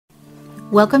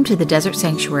Welcome to the Desert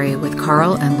Sanctuary with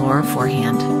Carl and Laura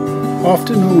Forehand.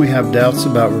 Often when we have doubts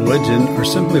about religion or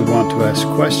simply want to ask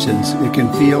questions, it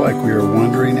can feel like we are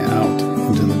wandering out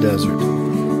into the desert.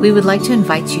 We would like to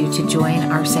invite you to join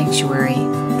our sanctuary,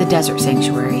 the Desert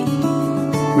Sanctuary.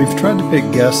 We've tried to pick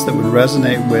guests that would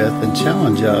resonate with and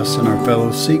challenge us and our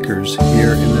fellow seekers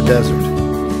here in the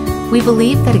desert. We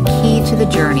believe that a key to the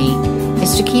journey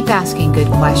is to keep asking good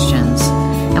questions,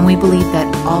 and we believe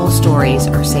that all stories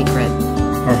are sacred.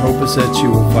 Our hope is that you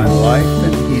will find life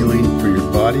and healing for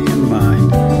your body and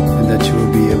mind, and that you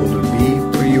will be able to be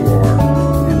where you are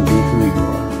and be who you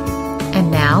are. And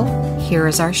now, here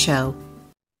is our show.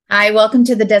 Hi, welcome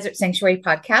to the Desert Sanctuary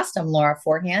podcast. I'm Laura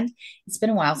Forehand. It's been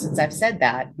a while since I've said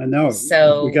that. I know.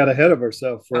 So we got ahead of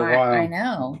ourselves for a while. I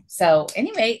know. So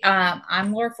anyway,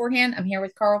 I'm Laura Forehand. I'm here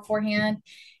with Carl Forehand,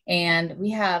 and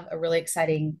we have a really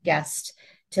exciting guest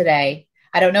today.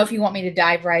 I don't know if you want me to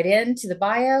dive right into the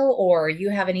bio or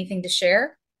you have anything to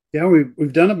share. Yeah,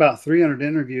 we've done about 300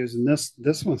 interviews, and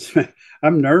this one's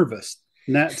I'm nervous.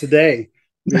 Not today.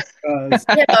 Because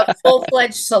we have a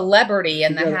full-fledged celebrity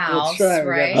in the house,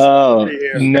 right? Oh,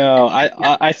 no.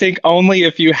 I think only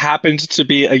if you happened to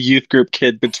be a youth group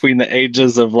kid between the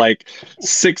ages of like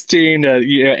 16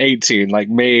 to 18, like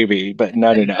maybe, but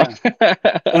no.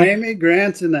 Flamy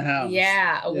Grant's in the house.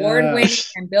 Yeah, award-winning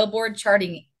and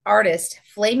Billboard-charting artist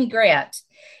Flamy Grant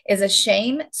is a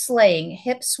shame-slaying,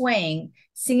 hip-swaying,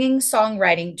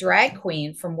 singing-songwriting drag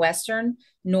queen from Western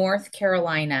North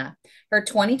Carolina. Her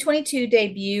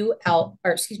 2022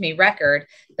 record,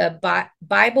 the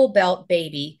Bible Belt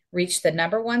Baby, reached the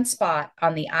 #1 spot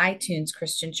on the iTunes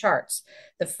Christian charts,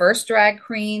 the first drag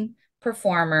queen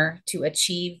performer to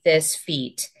achieve this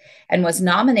feat, and was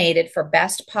nominated for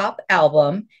Best Pop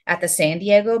Album at the San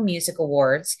Diego Music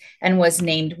Awards and was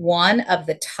named one of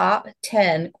the top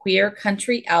 10 queer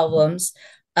country albums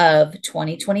of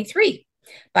 2023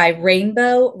 by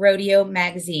Rainbow Rodeo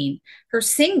Magazine. Her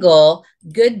single,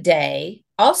 Good Day,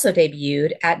 also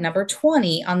debuted at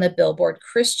 #20 on the Billboard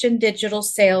Christian digital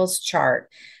sales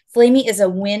chart. Flamy is a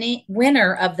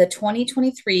winner of the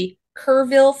 2023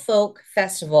 Kerrville Folk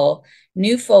Festival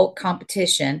New Folk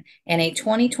Competition and a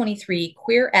 2023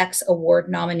 Queer X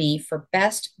Award nominee for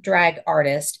Best Drag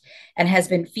Artist, and has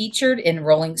been featured in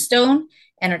Rolling Stone,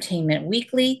 Entertainment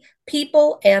Weekly,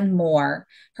 People, and more.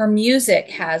 Her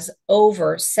music has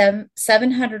over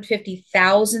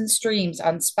 750,000 streams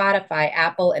on Spotify,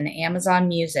 Apple, and Amazon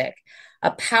Music.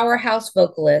 A powerhouse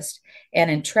vocalist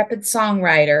and intrepid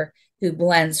songwriter who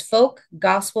blends folk,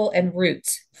 gospel, and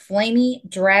roots, Flamy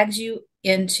drags you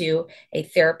into a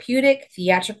therapeutic,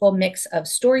 theatrical mix of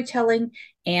storytelling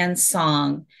and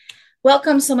song.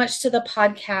 Welcome so much to the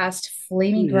podcast,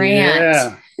 Flamy Grant.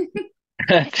 Yeah.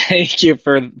 Thank you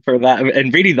for that,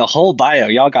 and reading the whole bio.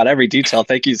 Y'all got every detail.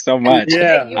 Thank you so much.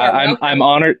 Yeah, I'm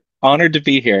honored to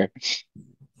be here.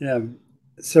 Yeah,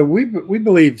 so we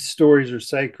believe stories are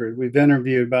sacred. We've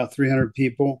interviewed about 300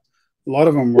 people. A lot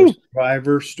of them were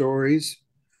survivor stories,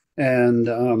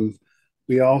 and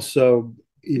we also,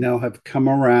 have come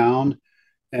around,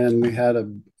 and we had a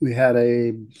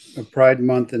Pride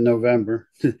Month in November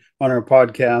on our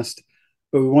podcast.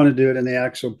 But we want to do it in the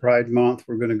actual Pride Month.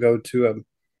 We're going to go to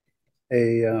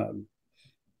a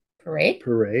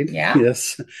parade. Yeah.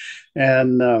 Yes.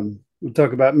 And we'll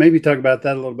talk about that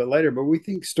a little bit later. But we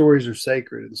think stories are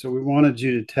sacred. And so we wanted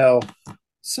you to tell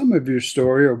some of your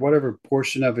story or whatever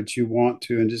portion of it you want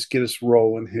to, and just get us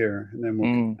rolling here. And then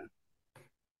we'll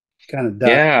kind of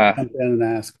jump in and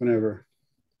ask whenever.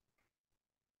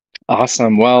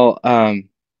 Awesome. Well,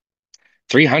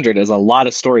 300 is a lot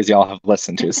of stories y'all have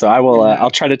listened to, so I will.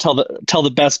 I'll try to tell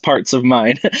the best parts of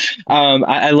mine.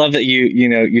 I love that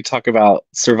you talk about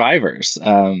survivors.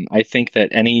 I think that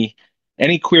any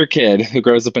queer kid who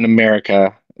grows up in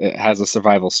America has a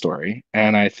survival story,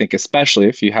 and I think especially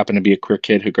if you happen to be a queer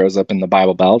kid who grows up in the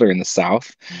Bible Belt or in the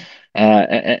South,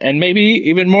 and maybe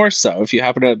even more so if you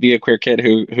happen to be a queer kid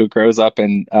who grows up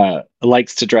and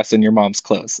likes to dress in your mom's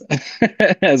clothes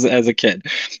as a kid.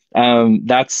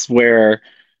 That's where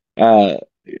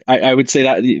I would say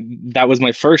that was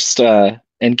my first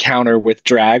encounter with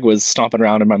drag, was stomping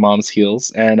around in my mom's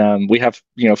heels, and we have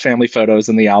family photos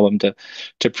in the album to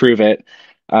prove it,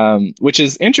 which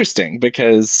is interesting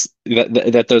because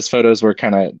that those photos were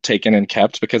kind of taken and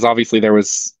kept, because obviously there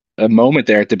was a moment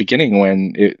there at the beginning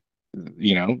when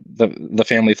the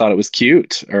family thought it was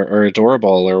cute or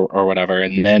adorable or whatever,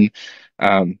 and then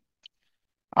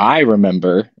I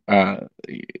remember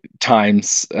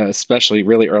times, especially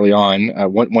really early on,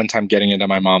 one time getting into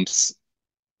my mom's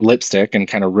lipstick and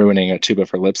kind of ruining a tube of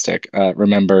her lipstick.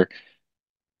 Remember,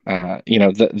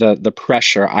 the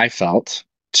pressure I felt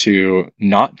to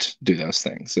not do those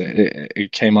things.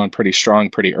 It came on pretty strong,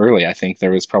 pretty early. I think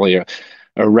there was probably a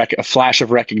flash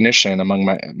of recognition among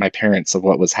my parents of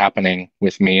what was happening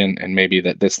with me, and maybe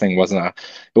that this thing wasn't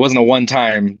a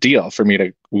one-time deal for me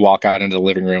to walk out into the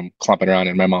living room clumping around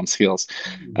in my mom's heels.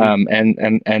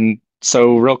 And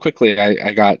so real quickly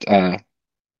I got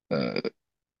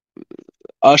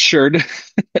ushered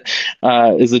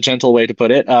is a gentle way to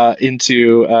put it,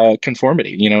 into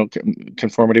conformity,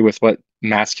 conformity with what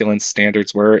masculine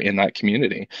standards were in that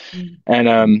community.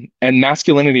 And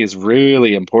masculinity is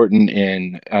really important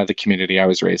in the community I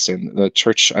was raised in. The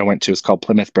church I went to is called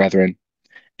Plymouth Brethren,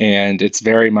 and it's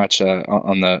very much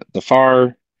on the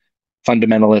far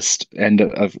fundamentalist end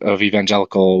of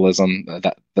evangelicalism,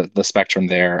 that the spectrum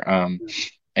there.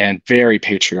 And very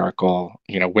patriarchal.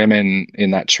 Women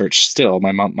in that church still.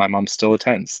 My mom still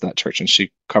attends that church, and she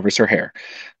covers her hair,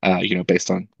 based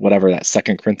on whatever that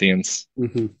Second Corinthians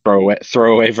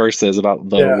throwaway verse is about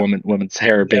the woman's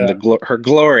hair being her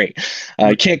glory.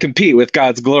 You can't compete with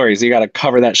God's glory, so you got to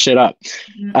cover that shit up.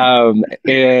 So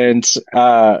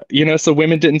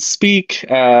women didn't speak,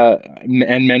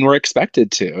 and men were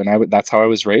expected to, and that's how I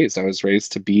was raised. I was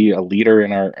raised to be a leader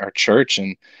in our church,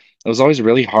 and it was always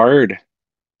really hard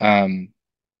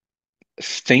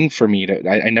thing for me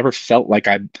I never felt like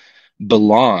I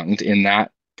belonged in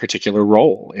that particular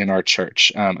role in our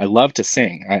church. I love to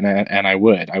sing, and I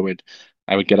would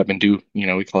get up and do,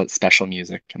 we call it special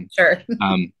music. And, sure.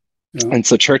 And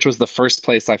so church was the first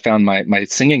place I found my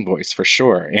singing voice, for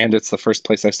sure. And it's the first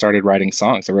place I started writing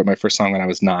songs. I wrote my first song when I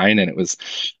was 9, and it was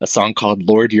a song called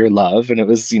Lord, Your Love. And it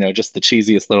was, just the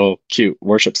cheesiest little cute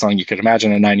worship song you could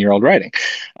imagine a 9-year-old writing.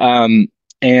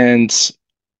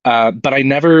 But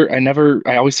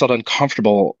I always felt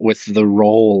uncomfortable with the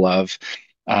role of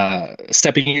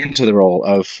stepping into the role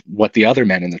of what the other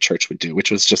men in the church would do,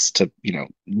 which was just to,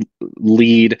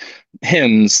 lead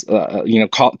hymns,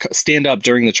 stand up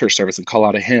during the church service and call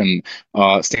out a hymn,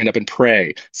 stand up and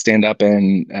pray, stand up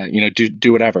and,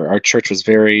 do whatever. Our church was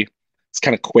it's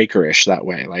kind of Quakerish that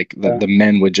way. Like the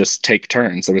men would just take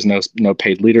turns. There was no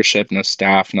paid leadership, no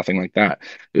staff, nothing like that.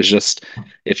 It was just,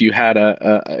 if you had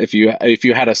if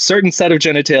you had a certain set of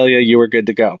genitalia, you were good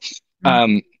to go.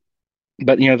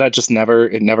 But that just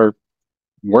never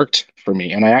worked for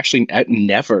me. And I actually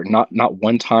not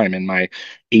one time in my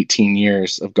 18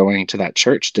 years of going to that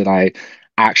church did I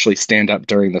actually stand up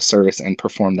during the service and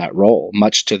perform that role,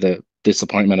 much to the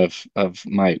disappointment of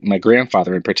my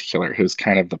grandfather in particular, who's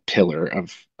kind of the pillar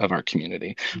of our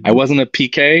community. I wasn't a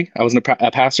PK. I wasn't a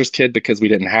pastor's kid because we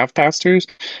didn't have pastors.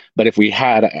 But if we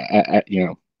had,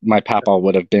 my papa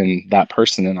would have been that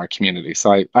person in our community.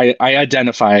 So I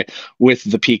identify with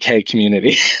the PK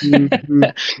community.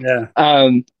 But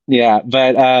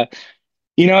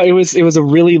it was a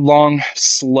really long,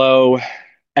 slow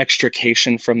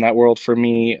extrication from that world for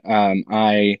me.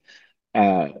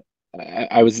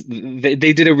 They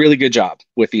did a really good job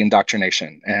with the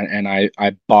indoctrination, and I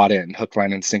bought in hook,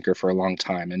 line, and sinker for a long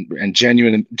time, and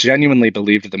genuinely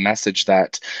believed the message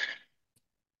that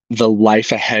the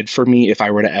life ahead for me, if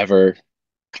I were to ever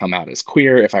come out as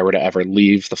queer, if I were to ever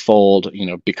leave the fold,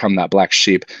 become that black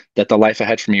sheep, that the life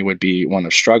ahead for me would be one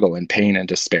of struggle and pain and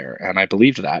despair. And I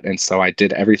believed that. And so I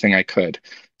did everything I could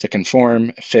to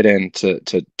conform, fit in, to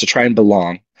try and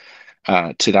belong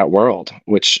to that world,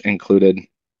 which included,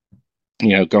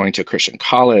 going to a Christian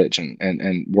college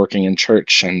and working in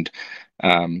church and,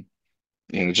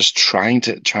 just trying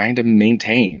to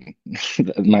maintain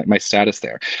my status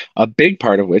there. A big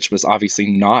part of which was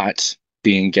obviously not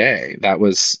being gay. That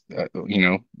was,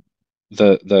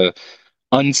 the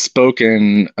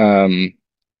unspoken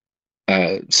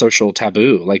social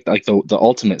taboo, like the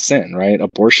ultimate sin, right?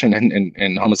 Abortion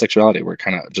and homosexuality were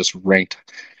kind of just ranked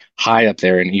high up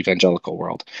there in evangelical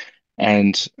world.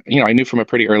 And, I knew from a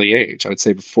pretty early age, I would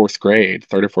say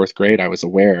third or fourth grade, I was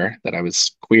aware that I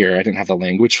was queer. I didn't have the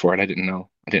language for it. I didn't know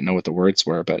what the words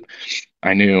were, but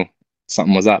I knew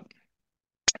something was up.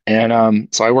 And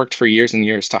so I worked for years and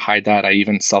years to hide that. I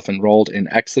even self-enrolled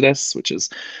in Exodus, which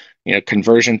is,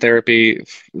 conversion therapy.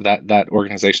 That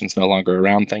organization's no longer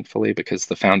around, thankfully, because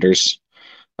the founders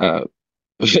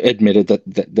admitted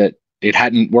that it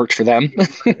hadn't worked for them.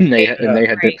 They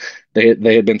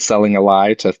had been selling a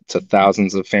lie to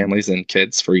thousands of families and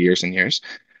kids for years and years.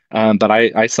 But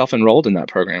I self-enrolled in that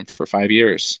program for 5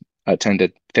 years. I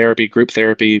attended therapy, group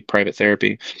therapy, private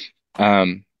therapy.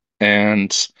 And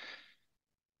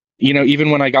even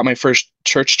when I got my first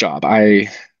church job, I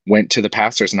went to the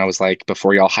pastors and I was like,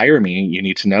 before y'all hire me, you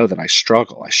need to know that I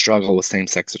struggle. I struggle with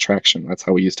same-sex attraction. That's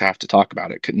how we used to have to talk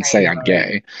about it. Couldn't say I'm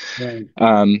gay.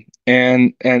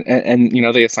 and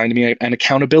they assigned me an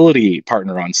accountability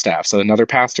partner on staff. So another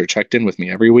pastor checked in with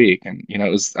me every week, and I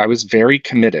was very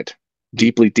committed,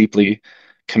 deeply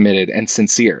committed and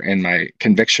sincere in my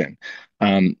conviction,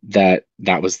 that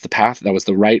was the path, that was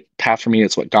the right path for me.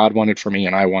 It's what God wanted for me,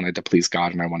 and I wanted to please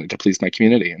God, and I wanted to please my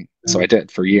community, and so I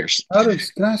did for years. Can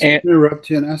I And interrupt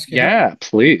you and ask you, yeah,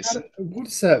 please. what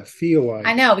does that feel like?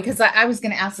 I know, because I was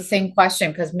going to ask the same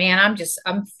question because, man,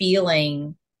 I'm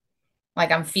feeling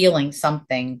like I'm feeling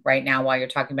something right now while you're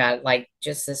talking about it, like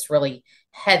just this really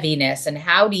heaviness. And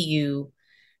how do you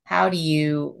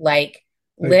like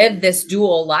Like, live this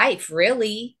dual life,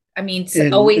 really? I mean,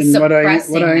 always and what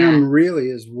suppressing I that. am really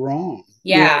is wrong.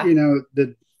 Yeah.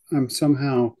 That I'm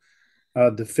somehow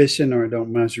deficient or I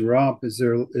don't measure up. Is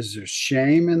there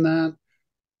shame in that?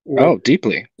 Or Oh,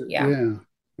 deeply. Yeah. yeah, And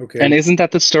okay, isn't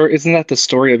that the story? Isn't that the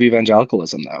story of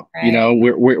evangelicalism, though?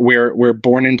 Right. We're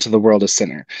born into the world a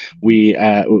sinner. We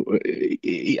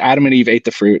Adam and Eve ate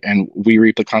the fruit, and we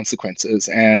reap the consequences.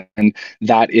 And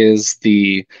that is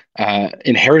the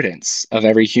inheritance of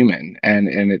every human. And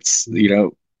it's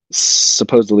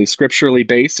supposedly scripturally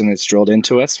based, and it's drilled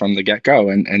into us from the get-go.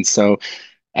 And so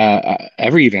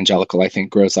every evangelical, I think,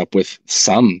 grows up with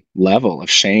some level of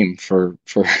shame for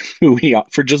who we are,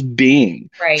 for just being,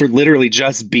 for Right. literally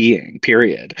just being,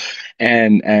 period.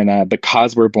 And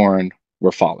because we're born,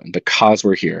 we're fallen. Because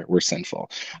we're here, we're sinful.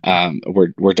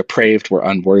 We're depraved. We're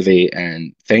unworthy.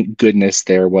 And thank goodness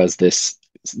there was this.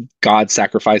 God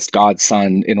sacrificed God's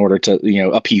son in order to,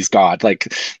 appease God,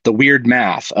 like the weird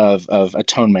math of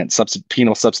atonement,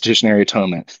 penal substitutionary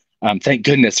atonement. Thank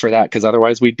goodness for that, because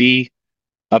otherwise we'd be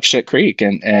up shit creek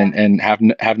Yeah. and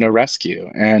have no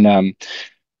rescue. And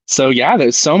so yeah,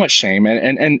 there's so much shame,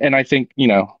 and I think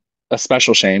a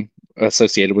special shame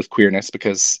associated with queerness,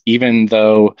 because even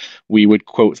though we would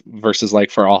quote verses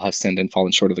like "For all have sinned and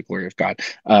fallen short of the glory of God,"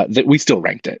 that we still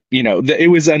ranked it. It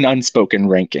was an unspoken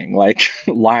ranking. Like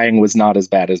lying was not as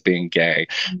bad as being gay,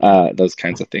 those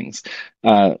kinds of things.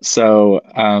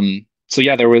 So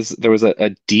yeah, there was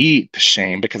a deep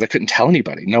shame because I couldn't tell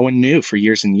anybody. No one knew for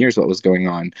years and years what was going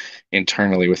on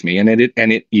internally with me.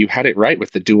 And you had it right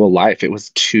with the dual life. It was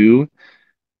too.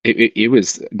 It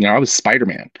was, I was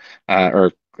Spider-Man,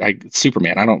 or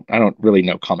Superman. I don't really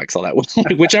know comics all that well.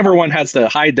 Whichever one has to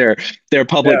hide their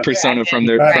public yeah, Your persona from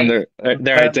their identity. from Right.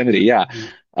 their identity. Yeah.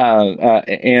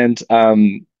 And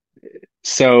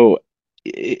so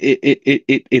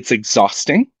it's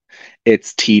exhausting.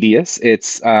 It's tedious.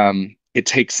 It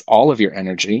takes all of your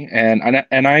energy, and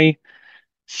I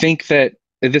think that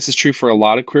this is true for a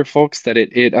lot of queer folks, that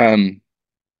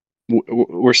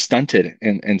we're stunted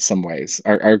in some ways.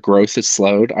 Our growth is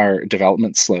slowed, our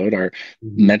development slowed, our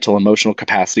mhm. mental emotional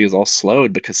capacity is all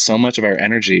slowed because so much of our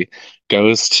energy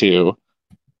goes to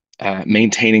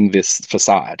maintaining this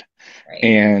facade. Right.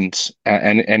 And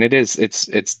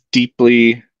it's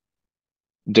deeply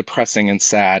depressing and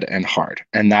sad and hard.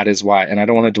 And that is why, and I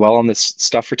don't want to dwell on this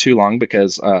stuff for too long,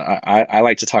 because I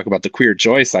like to talk about the queer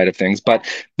joy side of things, Yeah.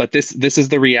 but this is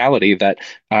the reality, that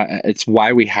it's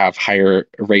why we have higher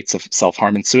rates of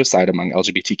self-harm and suicide among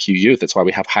LGBTQ youth. It's why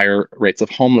we have higher rates of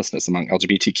homelessness among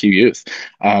LGBTQ youth.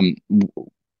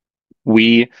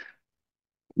 We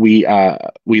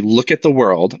we look at the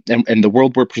world, and the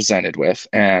world we're presented with,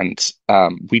 and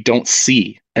we don't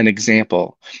see an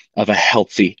example of a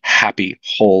healthy, happy,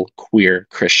 whole, queer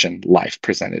Christian life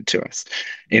presented to us.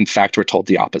 In fact, we're told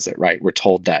the opposite, right? We're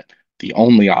told that the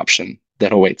only option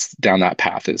that awaits down that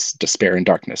path is despair and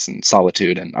darkness and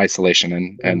solitude and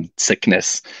isolation and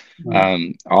sickness,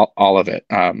 Right. all of it.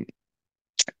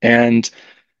 And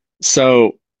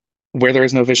so where there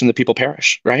is no vision, the people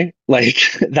perish, right? Like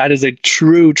that is a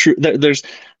true. There's,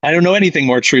 I don't know anything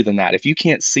more true than that. If you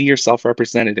can't see yourself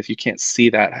represented, if you can't see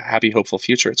that happy, hopeful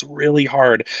future, it's really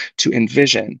hard to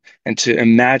envision and to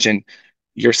imagine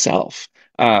yourself.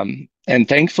 And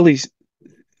thankfully,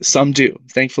 some do.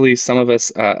 Thankfully, some of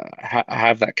us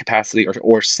have that capacity,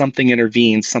 or something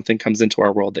intervenes, something comes into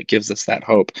our world that gives us that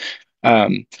hope.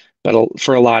 Um, but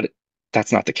for a lot,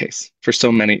 that's not the case. For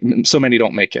so many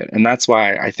don't make it, and that's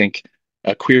why I think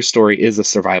a queer story is a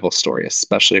survival story,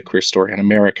 especially a queer story in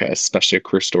America, especially a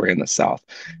queer story in the South,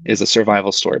 is a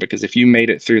survival story. Because if you made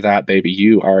it through that, baby,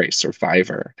 you are a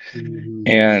survivor. Mhm.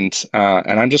 And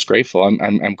I'm just grateful.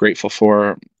 I'm grateful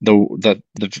for the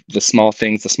small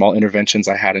things, the small interventions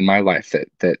I had in my life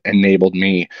that enabled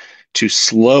me to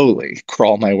slowly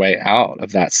crawl my way out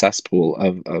of that cesspool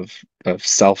of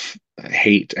self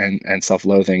hate and self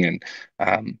loathing,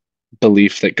 and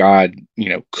belief that God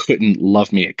couldn't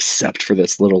love me except for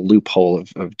this little loophole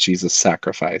of Jesus'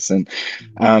 sacrifice. And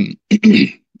Mhm.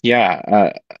 um,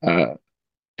 yeah.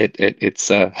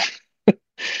 it's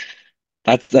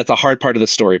that's a hard part of the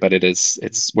story, but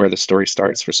it's where the story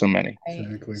starts for so many. Right.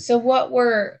 Exactly. So what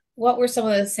were some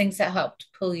of those things that helped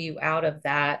pull you out of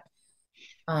that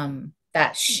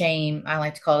shame? I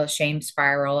like to call it a shame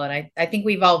spiral. And I think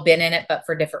we've all been in it, but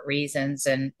for different reasons.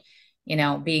 And,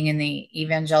 being in the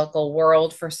evangelical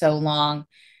world for so long,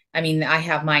 I mean, I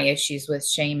have my issues with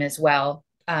shame as well.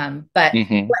 But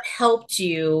Hmm. what helped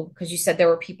you? Because you said there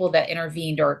were people that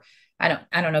intervened, or I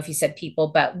don't know if you said people,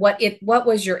 but what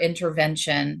was your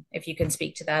intervention? If you can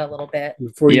speak to that a little bit.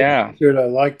 Before you Yeah. answer it, I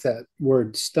like that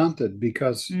word stunted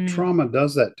because Mm, trauma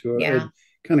does that to it. It yeah.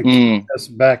 kind of keeps Mm. us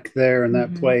back there in that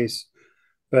Hmm. place.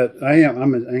 But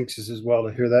I'm anxious as well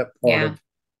to hear that part Yeah. of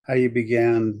how you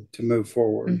began to move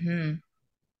forward. Hmm.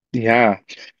 Yeah.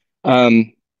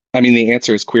 Um, I mean, the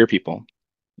answer is queer people.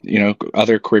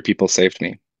 Other queer people saved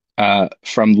me.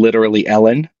 From literally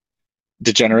Ellen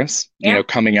DeGeneres, Yeah.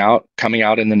 coming out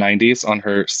in the 90s on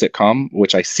her sitcom,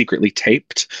 which I secretly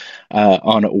taped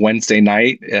on Wednesday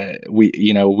night.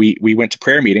 We went to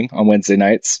prayer meeting on Wednesday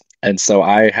nights, and so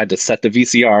I had to set the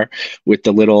VCR with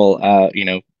the little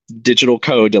digital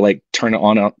code to like turn it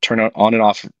on and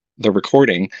off the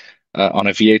recording on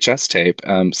a VHS tape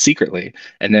secretly.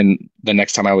 And then the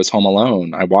next time I was home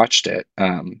alone, I watched it.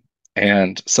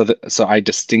 And so I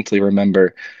distinctly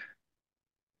remember.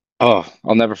 Oh,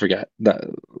 I'll never forget that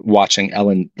watching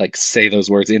Ellen like say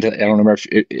those words into. I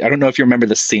don't know if you remember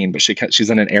the scene, but she's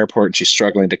in an airport and she's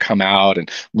struggling to come out, and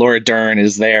Laura Dern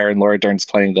is there, and Laura Dern's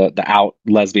playing the out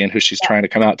lesbian who she's Yeah. trying to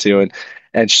come out to,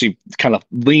 and she kind of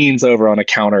leans over on a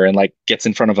counter and like gets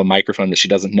in front of a microphone that she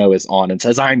doesn't know is on and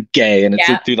says, "I'm gay," and it's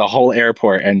Yeah. through the whole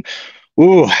airport, and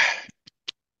ooh,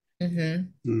 Hmm.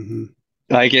 Hmm.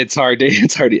 like it's a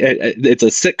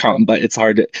sitcom, but it's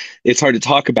hard to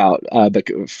talk about but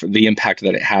for the impact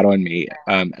that it had on me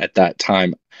at that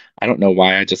time. I don't know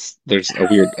why. There's a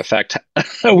weird effect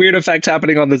a weird effect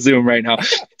happening on the Zoom right now.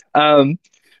 um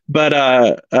but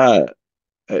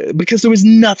because there was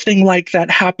nothing like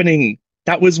that happening.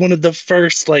 That was one of the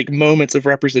first like moments of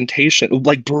representation,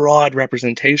 like broad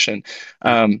representation.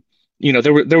 Um,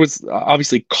 there was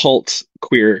obviously cult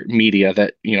queer media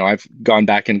that I've gone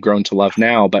back and grown to love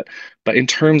now, but in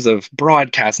terms of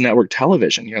broadcast network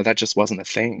television, that just wasn't a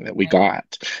thing that we Right.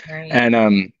 got, Right.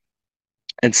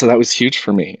 and so that was huge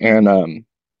for me, and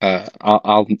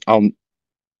I'll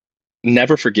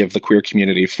never forgive the queer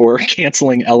community for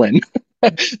canceling Ellen.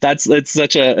 It's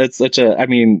such a I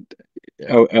mean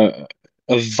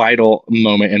a vital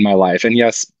moment in my life. And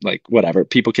yes, like whatever,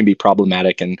 people can be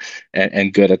problematic and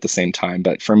good at the same time.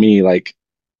 But for me, like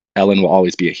Ellen will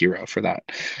always be a hero for that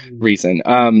reason.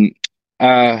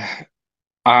 Uh,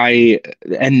 I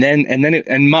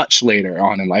and much later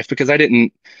on in life, because I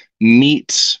didn't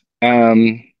meet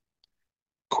other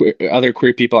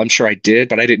queer people. I'm sure I did,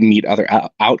 but I didn't meet other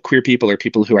out queer people or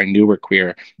people who I knew were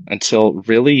queer until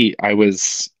really I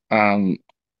was in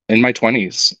my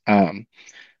 20s.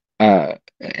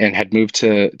 And had moved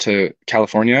to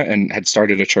California and had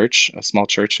started a small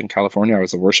church in California. I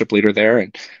was a worship leader there,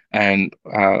 and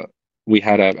we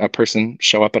had a person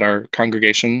show up at our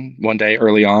congregation one day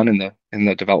early on in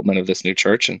the development of this new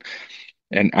church, and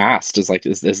asked, is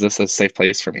this a safe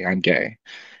place for me? I'm gay.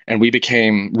 And we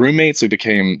became roommates. We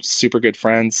became super good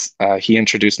friends. He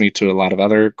introduced me to a lot of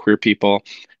other queer people,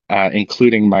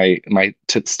 including my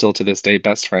still to this day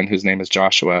best friend, whose name is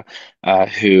Joshua,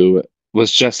 who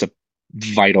was just a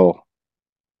vital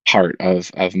part of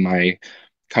my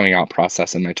coming out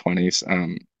process in my 20s.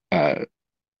 Uh,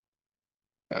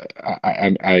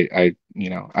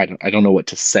 I don't know what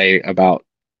to say about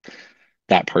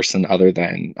that person other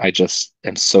than I just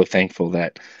am so thankful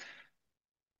that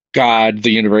God,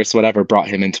 the universe, whatever, brought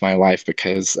him into my life,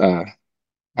 because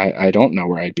I don't know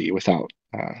where I'd be without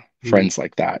friends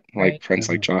like that, Right. like friends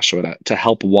like Joshua, to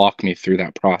help walk me through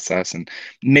that process and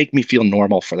make me feel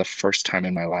normal for the first time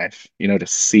in my life.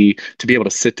 To be able to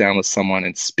sit down with someone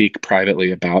and speak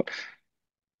privately about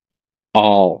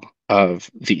all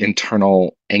of the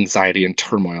internal anxiety and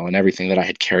turmoil and everything that I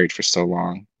had carried for so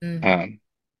long. Hmm. Um,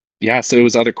 yeah, so it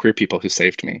was other queer people who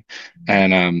saved me,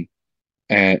 and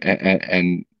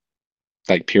and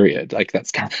like period, like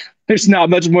that's kind of, there's not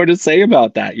much more to say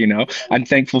about that. I'm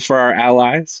thankful for our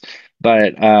allies,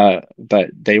 but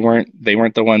they weren't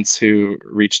the ones who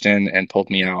reached in and pulled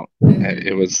me out. Hmm.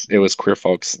 It was queer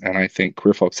folks, and I think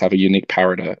queer folks have a unique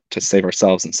power to save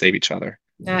ourselves and save each other.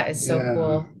 That is so Yeah.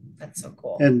 cool. That's so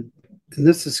cool. And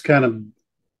this is kind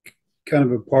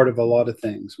of a part of a lot of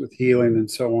things with healing and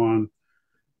so on.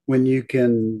 When you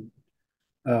can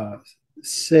uh,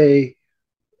 say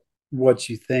what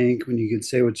you think, when you can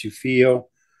say what you feel,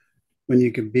 when you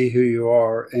can be who you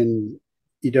are and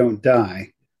you don't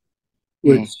die,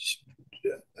 Mm. which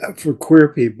for queer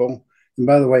people, and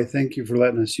by the way, thank you for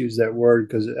letting us use that word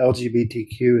because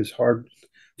LGBTQ is hard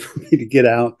for me to get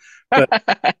out.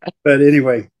 But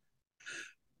anyway,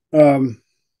 um,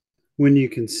 when you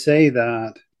can say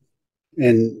that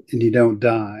and you don't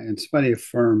die, and somebody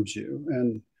affirms you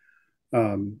and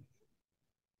um,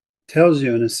 tells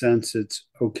you in a sense it's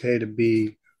okay to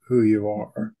be who you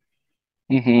are.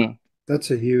 Hmm. That's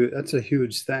a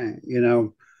huge thing, you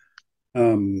know.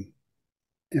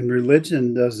 And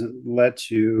religion doesn't let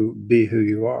you be who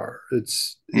you are.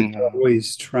 It's No.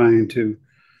 always trying to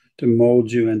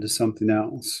mold you into something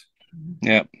else,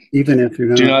 Yep. even if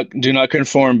you're Do gonna. not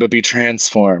conform, but be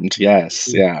transformed.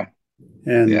 Yes. Yeah.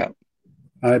 And Yeah.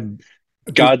 I,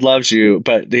 because God loves you,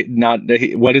 but not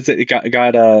what is it?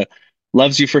 God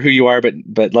loves you for who you are,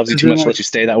 but loves you too much to let you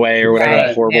stay that way, or whatever that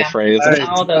Right. horrible Yeah. phrase.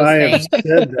 All those I have things.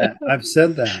 said that. I've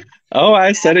said that Oh,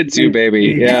 I said it too,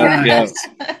 baby. many Yeah, yeah.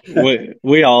 times.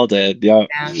 We all did. Yeah.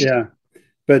 Yeah. Yeah,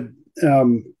 but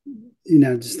um, you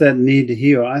know, just that need to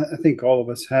heal. I think all of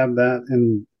us have that,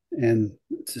 and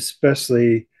it's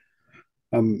especially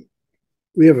um,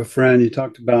 we have a friend. You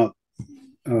talked about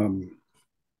um,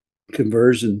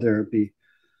 conversion therapy,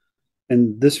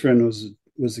 and this friend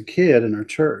was a kid in our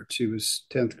church. He was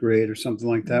 10th grade or something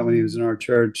like that when he was in our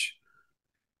church,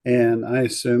 and I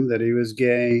assumed that he was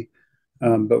gay,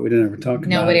 but we didn't ever talk about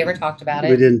Nobody it. ever talked about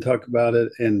We it. didn't talk about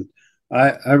it, and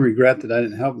I regret that I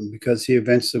didn't help him because he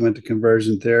eventually went to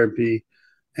conversion therapy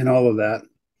and all of that.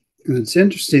 And it's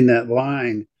interesting that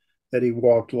line that he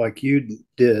walked like you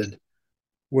did,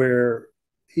 where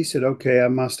he said, "Okay, I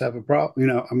must have a problem. You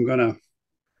know, I'm gonna."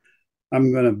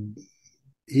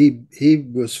 He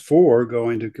was for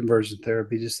going to conversion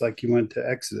therapy, just like he went to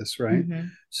Exodus, right? Mm-hmm.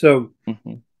 So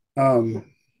Hmm. um,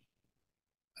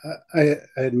 I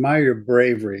admire your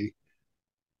bravery,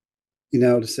 you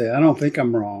know, to say I don't think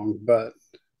I'm wrong, but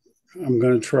I'm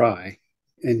going to try.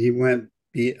 And he went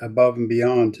be above and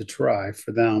beyond to try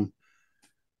for them,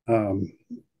 um,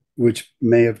 which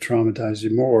may have traumatized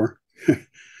you more.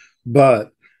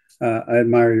 But I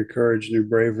admire your courage and your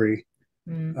bravery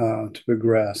to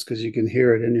progress because you can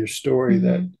hear it in your story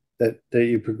Mm-hmm. that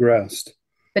you progressed.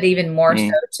 But even more so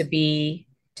Mm.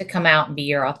 to come out and be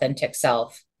your authentic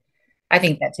self. I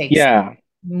think that takes Yeah.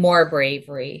 more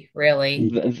bravery, really,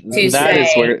 to That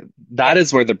is say, where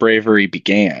yeah. the bravery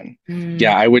began. Mm,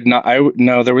 Yeah, I would not.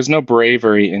 No, there was no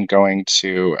bravery in going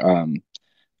to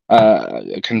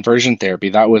conversion therapy.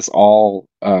 That was all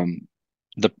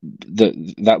that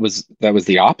was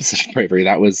the opposite of bravery.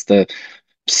 That was the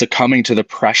succumbing to the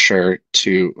pressure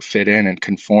to fit in and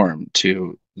conform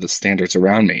to the standards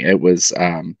around me. It was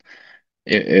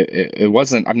it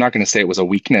wasn't, I'm not going to say it was a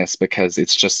weakness because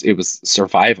it was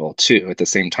survival too. At the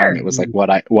same time, sure. it was like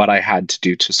what I had to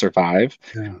do to survive.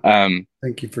 Yeah. Um,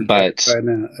 Thank you for but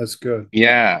clarifying that. That's good.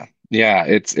 yeah, yeah,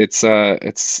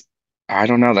 it's I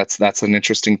don't know. That's an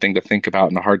interesting thing to think about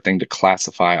and a hard thing to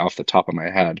classify off the top of my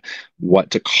head,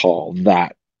 what to call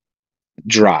that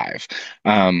drive.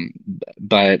 Um,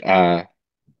 but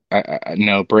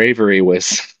no, bravery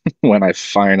was when I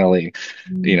finally,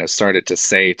 Mm, started to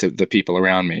say to the people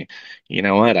around me, you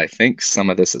know what? I think some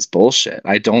of this is bullshit.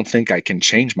 I don't think I can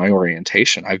change my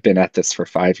orientation. I've been at this for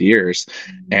 5 years,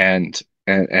 mm,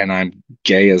 and I'm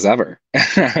gay as ever.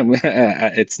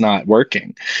 It's not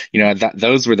working. That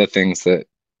those were the things that,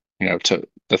 to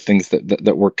the things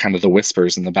that were kind of the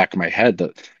whispers in the back of my head,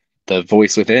 that the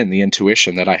voice within, the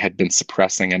intuition that I had been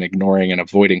suppressing and ignoring and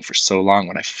avoiding for so long.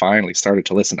 When I finally started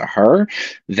to listen to her,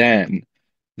 then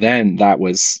that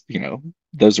was,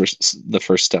 those were the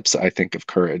first steps, I think, of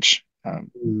courage.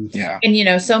 Mm. Yeah.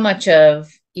 And so much of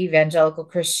evangelical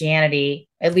Christianity,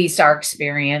 at least our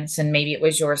experience, and maybe it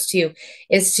was yours too,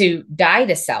 is to die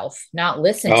to self, not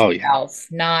listen to Oh yeah. self,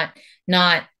 not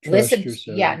Trust listen,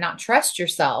 yourself. not trust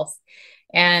yourself.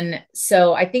 And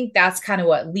so I think that's kind of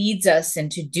what leads us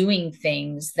into doing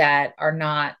things that are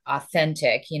not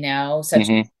authentic, such as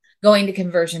Hmm. going to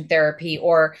conversion therapy,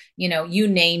 or, you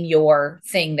name your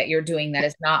thing that you're doing that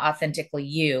is not authentically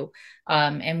you.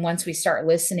 And once we start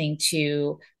listening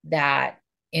to that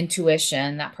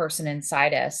intuition, that person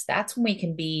inside us, that's when we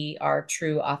can be our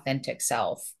true authentic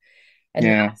self. And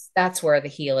Yeah. that's where the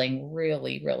healing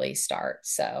really, really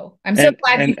starts. So I'm so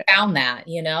glad you And found that,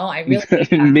 I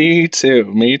really me too,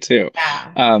 me too.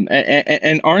 yeah.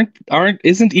 And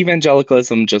isn't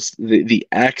evangelicalism just the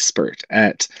expert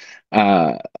at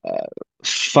uh,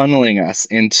 funneling us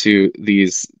into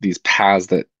these paths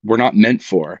that we're not meant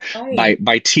for, Right.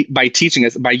 by teaching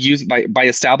us, by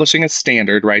establishing a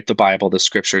standard, right? The Bible, the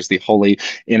scriptures, the holy,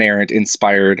 inerrant,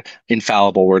 inspired,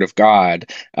 infallible word of God,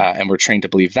 and we're trained to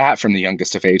believe that from the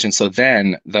youngest of age. And so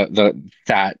then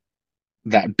that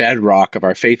bedrock of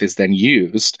our faith is then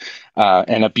used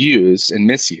and abused and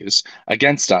misused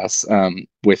against us,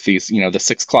 with these, the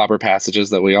six clobber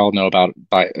passages that we all know about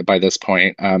by this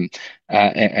point. And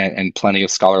plenty of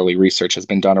scholarly research has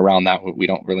been done around that. We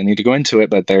don't really need to go into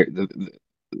it, but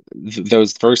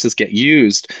those verses get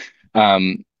used,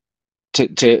 to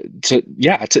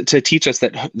teach us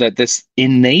that this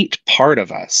innate part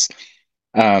of us,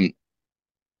 um,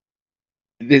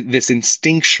 this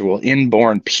instinctual,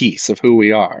 inborn piece of who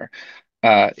we are,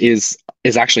 is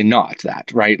actually not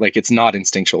that, right? Like, it's not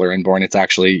instinctual or inborn. It's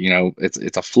actually,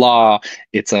 it's a flaw.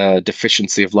 It's a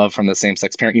deficiency of love from the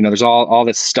same-sex parent. There's all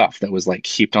this stuff that was like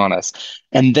heaped on us.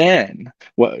 And then,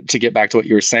 to get back to what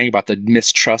you were saying about the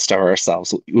mistrust of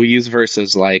ourselves, we use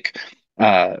verses like,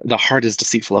 the heart is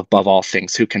deceitful above all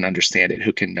things. Who can understand it?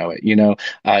 Who can know it?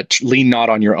 Lean not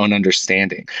on your own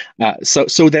understanding.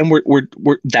 So then we're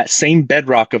that same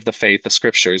bedrock of the faith, the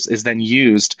scriptures, is then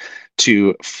used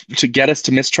to get us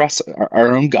to mistrust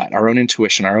our own gut, our own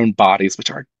intuition, our own bodies, which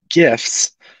are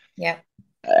gifts. Yeah.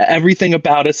 Everything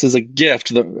about us is a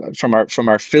gift, from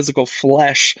our physical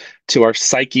flesh to our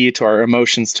psyche, to our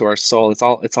emotions, to our soul.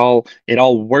 It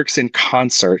all works in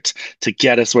concert to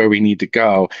get us where we need to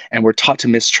go. And we're taught to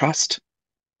mistrust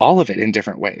all of it in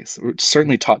different ways. We're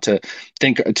certainly taught to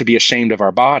be ashamed of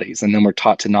our bodies, and then we're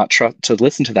taught to not trust, to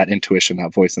listen to that intuition,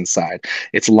 that voice inside.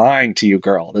 It's lying to you,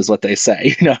 girl, is what they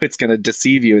say. It's going to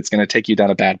deceive you. It's going to take you down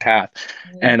a bad path.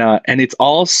 Yeah. And it's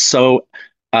all so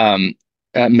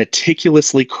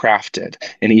meticulously crafted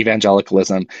in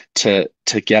evangelicalism to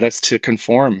get us to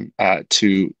conform,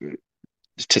 to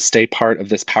stay part of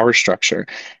this power structure,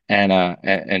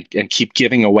 and keep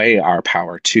giving away our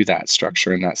power to that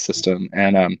structure and that system.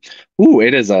 And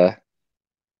it's a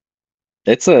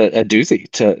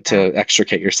doozy to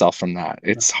extricate yourself from that.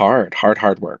 It's hard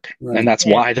work. Right. And that's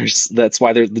why there's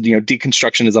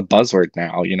deconstruction is a buzzword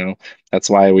now. That's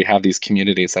why we have these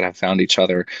communities that have found each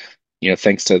other,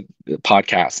 thanks to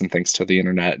podcasts and thanks to the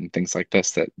internet and things like this,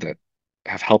 that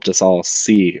have helped us all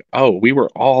see, we were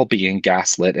all being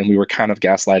gaslit, and we were kind of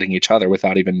gaslighting each other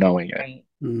without even knowing it. Right.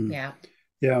 Yeah.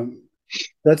 Yeah.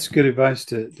 That's good advice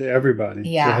to everybody.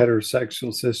 Yeah. The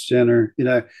heterosexual, cisgender,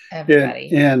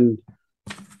 everybody. And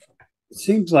it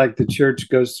seems like the church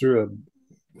goes through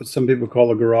what some people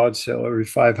call a garage sale every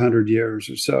 500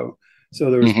 years or so. So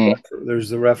there's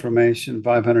the Reformation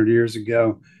 500 years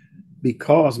ago,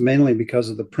 mainly because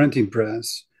of the printing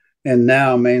press, and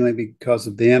now mainly because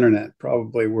of the internet,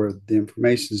 probably, where the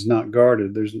information is not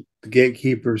guarded. The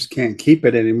gatekeepers can't keep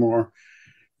it anymore,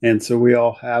 and so we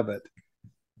all have it.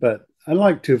 But I'd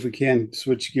like to, if we can,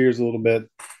 switch gears a little bit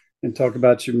and talk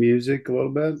about your music a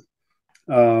little bit.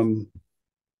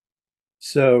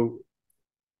 So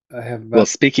I have well,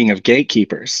 speaking of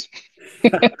gatekeepers.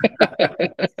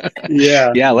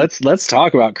 Yeah, let's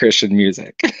talk about Christian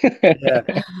music.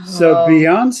 Yeah. So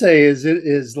Beyonce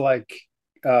is like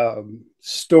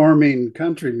storming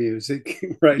country music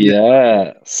right now.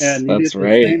 Yes, and that's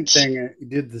right. You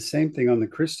did the same thing on the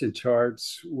Christian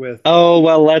charts with. Oh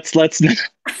well, let's not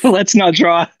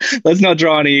draw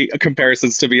any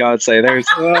comparisons to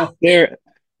Beyonce.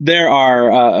 There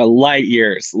are light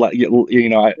years,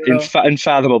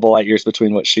 unfathomable light years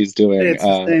between what she's doing. It's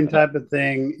the same type of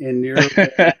thing in your.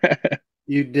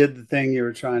 You did the thing you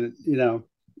were trying to,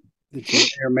 that you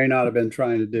may or may not have been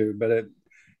trying to do, but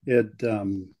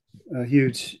a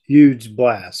huge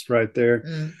blast right there.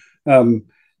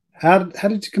 How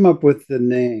did you come up with the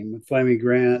name Flamy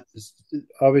Grant?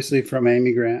 Obviously from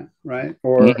Amy Grant, right?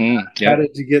 Or how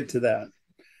did you get to that?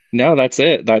 No, that's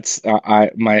it.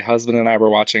 My husband and I were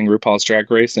watching RuPaul's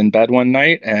Drag Race in bed one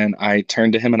night, and I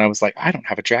turned to him and I was like, I don't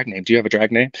have a drag name. Do you have a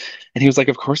drag name? And he was like,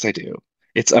 of course I do.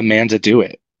 It's Amanda Do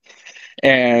It.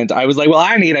 And I was like, well,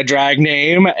 I need a drag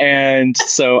name. And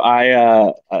so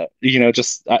I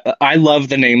love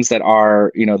the names that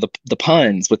are, the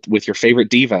puns with your favorite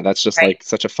diva. That's just like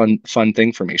such a fun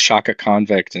thing for me. Shaka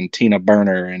Convict and Tina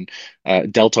Burner and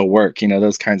Delta Work,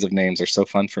 those kinds of names are so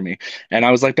fun for me. And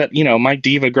I was like, but, my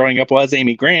diva growing up was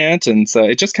Amy Grant. And so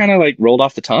it just kind of like rolled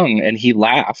off the tongue, and he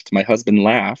laughed. My husband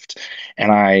laughed.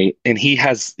 And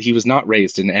he was not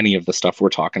raised in any of the stuff we're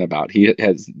talking about. He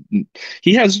has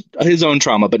his own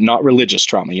trauma, but not religious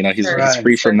trauma. He's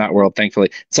free from that world,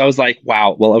 thankfully. So I was like,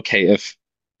 wow, well, okay,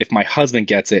 if my husband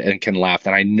gets it and can laugh,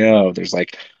 then I know there's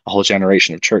like a whole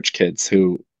generation of church kids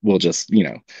who will just,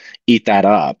 eat that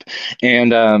up.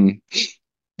 And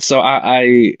so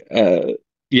like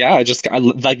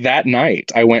that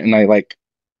night I went and I like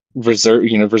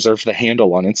reserved the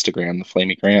handle on Instagram, the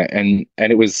Flamy Grant, and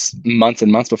it was months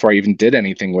and months before I even did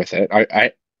anything with it.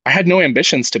 I had no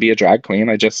ambitions to be a drag queen.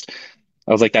 I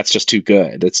was like, that's just too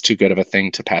good. It's too good of a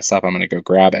thing to pass up. I'm going to go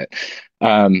grab it.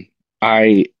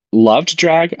 I loved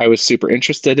drag. I was super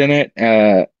interested in it.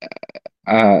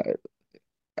 Uh,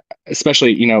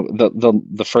 Especially,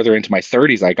 the further into my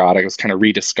 30s I was kind of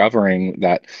rediscovering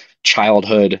that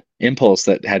childhood impulse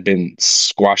that had been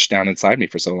squashed down inside me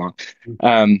for so long.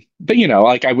 But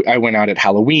like I went out at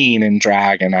Halloween and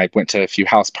drag, and I went to a few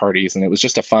house parties, and it was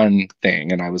just a fun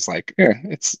thing. And I was like,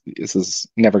 this is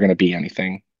never going to be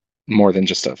anything more than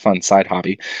just a fun side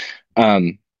hobby.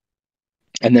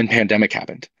 And then pandemic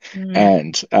happened,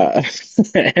 and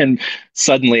and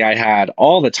suddenly I had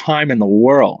all the time in the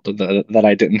world that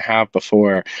I didn't have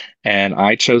before, and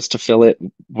I chose to fill it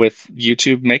with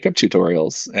YouTube makeup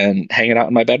tutorials and hanging out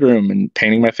in my bedroom and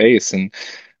painting my face, and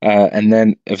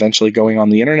then eventually going on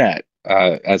the internet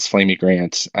as Flamy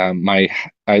Grant. My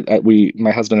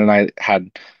husband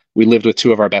and we lived with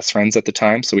two of our best friends at the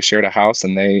time, so we shared a house,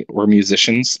 and they were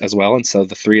musicians as well, and so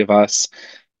the three of us.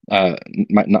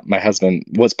 My husband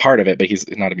was part of it, but he's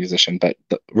not a musician. But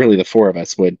really, the four of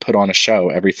us would put on a show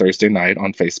every Thursday night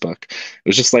on Facebook. It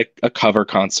was just like a cover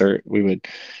concert. We would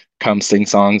come sing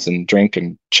songs and drink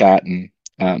and chat,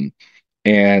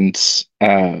 and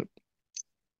I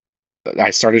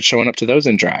started showing up to those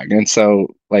in drag, and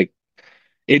so like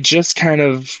it just kind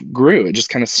of grew. It just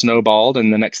kind of snowballed,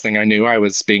 and the next thing I knew, I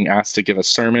was being asked to give a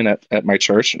sermon at my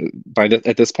church.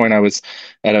 At this point, I was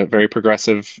at a very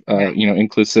progressive,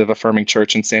 inclusive, affirming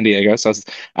church in San Diego. So I was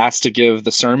asked to give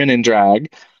the sermon in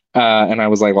drag, and I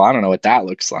was like, "Well, I don't know what that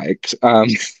looks like."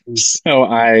 So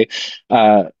I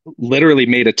literally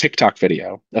made a TikTok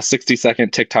video, a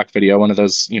 60-second TikTok video, one of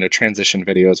those transition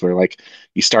videos where like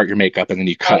you start your makeup and then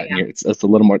you cut, and it's a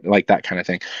little more like that kind of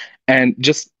thing, and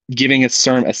just giving a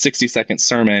 60-second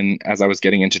sermon as I was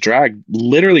getting into drag,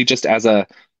 literally just as a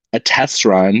test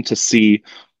run to see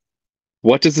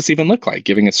what does this even look like,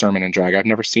 giving a sermon in drag. I've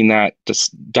never seen that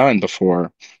just done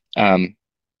before. And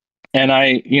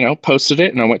I, posted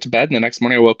it, and I went to bed, and the next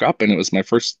morning I woke up, and it was my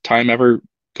first time ever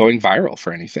going viral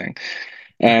for anything.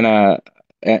 And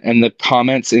the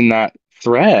comments in that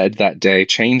thread that day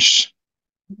changed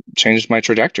my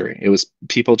trajectory. It was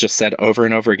people just said over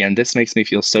and over again, this makes me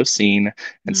feel so seen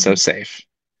and so safe.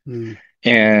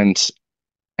 And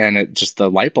it just,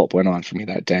 the light bulb went on for me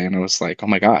that day. And I was like, oh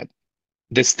my God,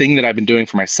 this thing that I've been doing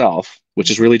for myself, which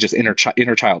is really just inner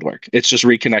child work. It's just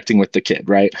reconnecting with the kid,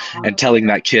 right? And telling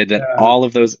that kid that all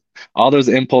those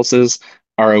impulses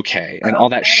are okay. And all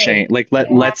that shame, like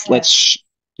let's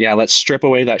strip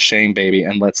away that shame, baby.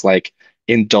 And let's like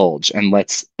indulge, and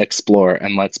let's explore,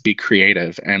 and let's be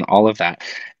creative, and all of that.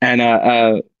 And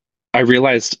I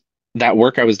realized that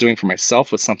work I was doing for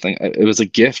myself was something, it was a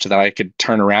gift that I could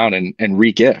turn around and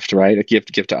re-gift, right? A gift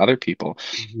to give to other people.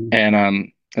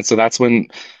 And so that's when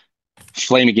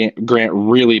Flamy Grant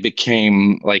really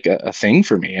became like a thing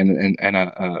for me, and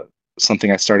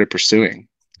something I started pursuing.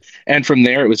 And from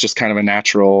there, it was just kind of a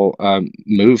natural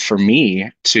move for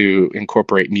me to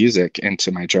incorporate music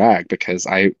into my drag, because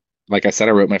like I said,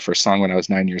 I wrote my first song when I was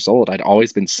 9 years old. I'd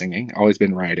always been singing, always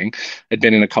been writing. I'd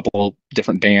been in a couple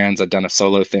different bands. I'd done a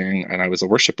solo thing, and I was a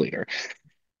worship leader.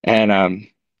 And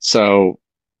so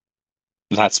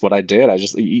that's what I did. I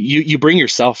just, you bring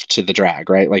yourself to the drag,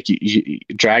 right? Like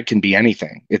drag can be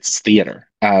anything. It's theater.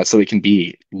 So it can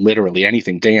be literally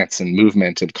anything, dance and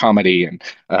movement and comedy and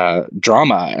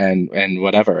drama and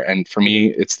whatever. And for me,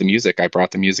 it's the music. I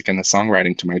brought the music and the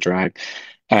songwriting to my drag.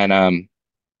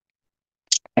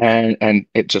 And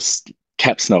it just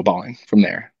kept snowballing from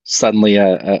there. Suddenly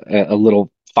a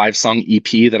little 5-song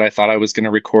EP that I thought I was going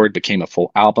to record became a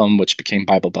full album, which became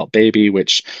Bible Belt Baby,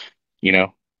 which,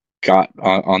 got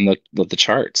on the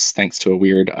charts thanks to a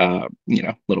weird,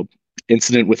 little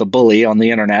incident with a bully on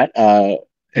the internet.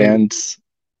 And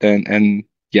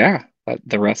yeah,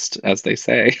 the rest, as they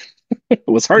say,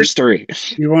 was herstory.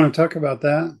 You want to talk about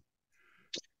that?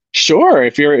 Sure,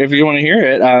 if you want to hear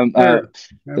it. Sure.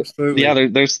 Absolutely. Yeah,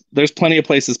 there's plenty of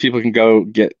places people can go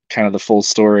get kind of the full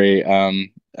story.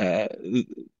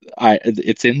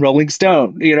 It's in Rolling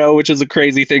Stone, which is a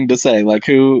crazy thing to say. Like,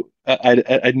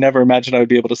 I'd never imagined I would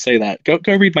be able to say that. Go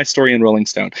read my story in Rolling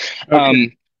Stone.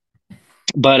 Okay.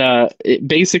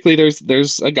 Basically,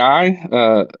 there's a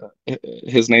guy.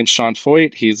 His name's Sean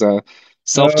Foyt. He's a Oh,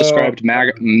 self-described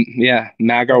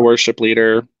MAGA worship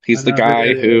leader. I know who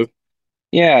that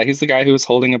is. He's the guy who was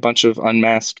holding a bunch of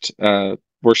unmasked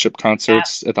worship Yep.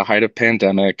 concerts at the height of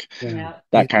pandemic, Yeah, Yep.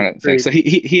 that he's a kind of thing. creep. So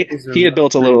He's a he had real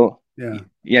built a creep. little,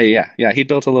 Yeah. he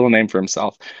built a little name for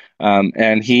himself. And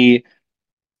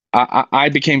I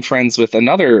became friends with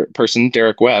another person,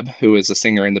 Derek Webb, who is a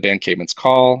singer in the band Caveman's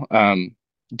Call.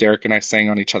 Derek and I sang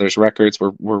on each other's records.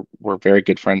 We're very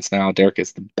good friends now. Derek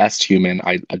is the best human.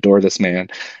 I adore this man.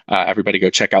 Everybody go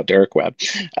check out Derek Webb.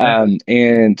 Yeah.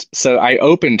 And so I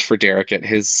opened for Derek at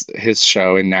his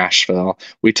show in Nashville.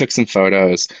 We took some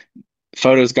photos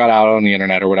got out on the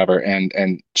internet or whatever, and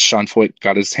Sean Foyt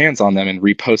got his hands on them and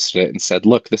reposted it and said,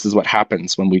 look, this is what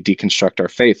happens when we deconstruct our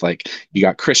faith. Like, you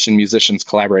got Christian musicians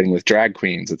collaborating with drag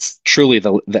queens. It's truly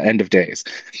the end of days.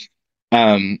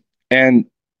 um and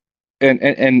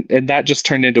and that just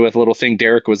turned into a little thing.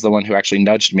 Derek was the one who actually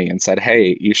nudged me and said,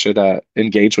 hey, you should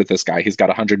engage with this guy. He's got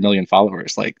 100 million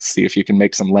followers. Like, see if you can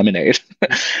make some lemonade.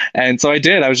 And so I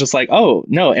did. I was just like, oh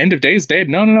no, end of days, babe.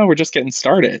 No, we're just getting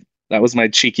started. That was my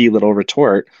cheeky little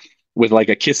retort with like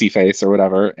a kissy face or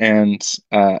whatever. And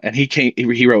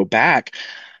he wrote back,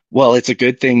 well, it's a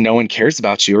good thing no one cares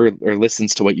about you or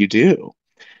listens to what you do.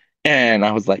 And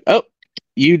I was like, oh,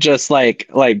 you just you've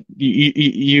Lit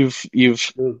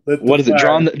the what is it,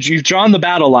 fire. you've drawn the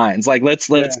battle lines. Like, let's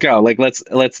Yeah. go. Like, let's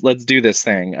do this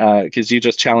thing, because you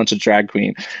just challenged a drag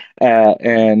queen.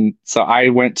 And so I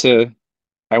went to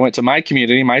my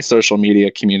community, my social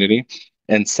media community,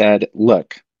 and said,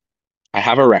 look, I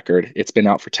have a record. It's been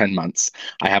out for 10 months.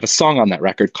 I have a song on that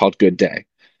record called Good Day.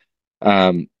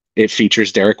 It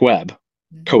features Derek Webb,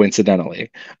 coincidentally.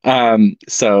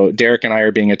 So Derek and I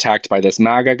are being attacked by this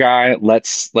MAGA guy.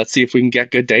 Let's see if we can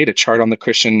get Good Day to chart on the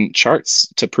Christian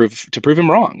charts to prove him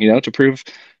wrong, to prove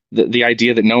the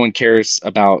idea that no one cares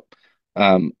about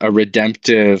a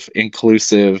redemptive,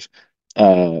 inclusive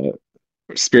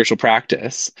spiritual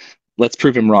practice. Let's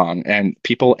prove him wrong. And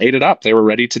people ate it up. They were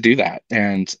ready to do that.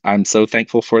 And I'm so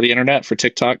thankful for the internet, for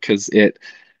TikTok, because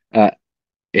uh,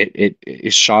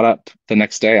 it shot up the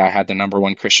next day. I had the number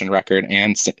one Christian record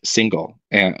and single,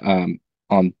 and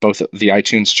on both the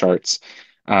iTunes charts.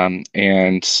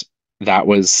 And that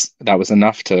was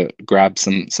enough to grab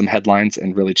some headlines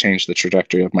and really change the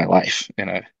trajectory of my life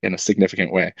in a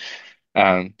significant way.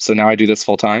 So now I do this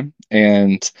full time,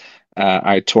 and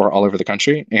I tour all over the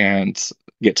country and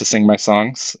get to sing my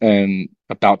songs. And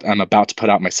I'm about to put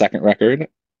out my second record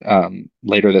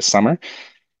later this summer.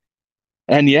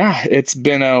 And yeah, it's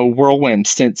been a whirlwind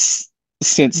since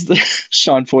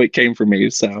Sean Foyt came for me.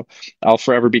 So I'll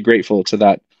forever be grateful to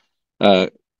that uh,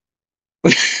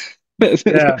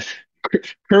 Yeah.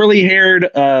 curly-haired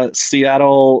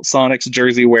Seattle Sonics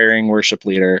jersey wearing worship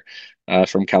leader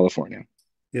from California.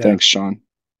 Yeah. Thanks, Sean.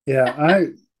 Yeah.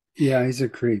 He's a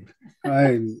creep.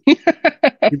 He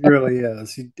really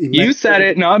is. You said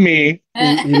it, not me.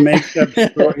 He makes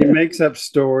up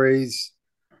stories.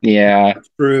 Yeah.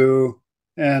 True.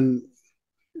 And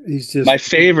he's just My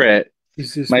favorite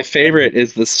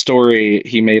is the story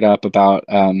he made up about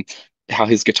how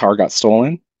his guitar got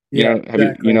stolen. Exactly.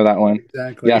 You know that one?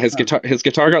 Exactly. Yeah, his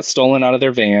guitar got stolen out of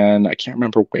their van. I can't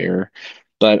remember where,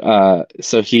 but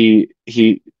so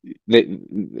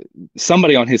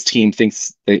somebody on his team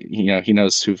thinks that he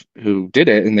knows who did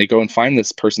it, and they go and find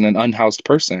this person, an unhoused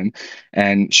person,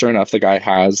 and sure enough, the guy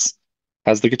has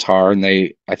the guitar, and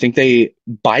I think they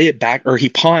buy it back, or he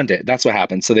pawned it. That's what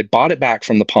happened. So they bought it back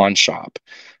from the pawn shop,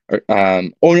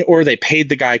 or they paid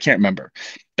the guy. I can't remember.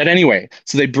 But anyway,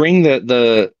 so they bring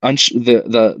the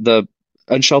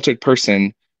unsheltered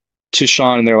person to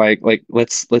Sean, and they're like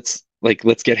let's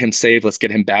get him saved, let's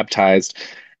get him baptized,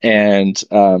 and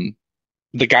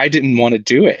the guy didn't want to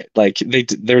do it. Like,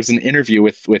 there's an interview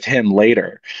with him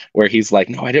later where he's like,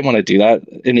 no, I didn't want to do that,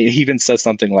 and he even says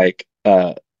something like,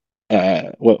 I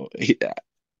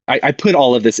put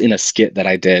all of this in a skit that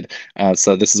I did,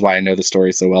 so this is why I know the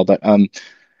story so well, but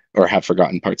or have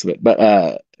forgotten parts of it.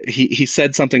 But he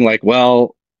said something like,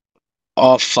 well,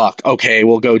 oh fuck, okay,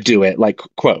 we'll go do it, like,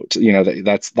 quote,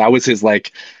 that was his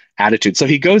like attitude. So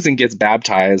he goes and gets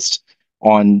baptized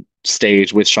on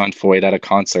stage with Sean Foyt at a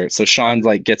concert. So Sean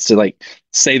like gets to like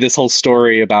say this whole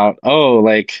story about, oh,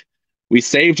 like, we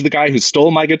saved the guy who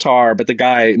stole my guitar, but the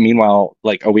guy, meanwhile,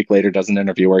 like a week later, does an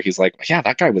interview where he's like, yeah,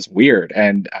 that guy was weird,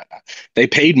 and they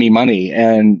paid me money,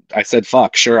 and I said,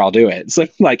 fuck, sure, I'll do it. So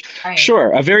like, Right.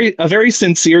 sure, a very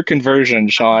sincere conversion,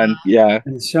 Sean. Yeah.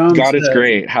 And Sean God is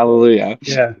great. Hallelujah.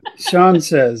 Yeah. Sean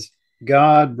says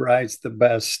God writes the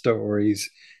best stories,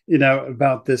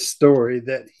 about this story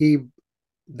that he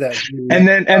that you And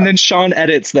make then Sean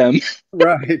edits them.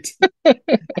 right.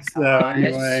 So Gosh.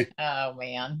 anyway, Oh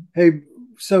man. hey,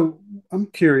 so I'm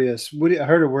curious. Woody, I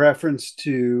heard a reference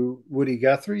to Woody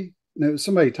Guthrie. No,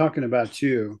 somebody talking about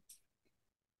you,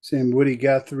 saying Woody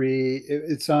Guthrie.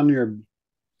 It's on your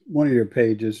one of your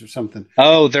pages or something.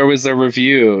 Oh, there was a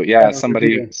review. Yeah,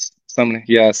 somebody Review.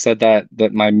 yeah said that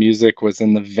my music was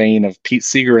in the vein of Pete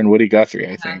Seeger and Woody Guthrie,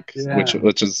 I Uh-huh. think, which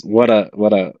Yeah, is what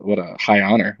a high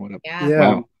honor. What a Yeah. yeah.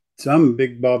 wow. So I'm a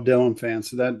big Bob Dylan fan,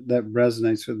 so that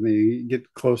resonates with me. You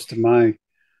get close to my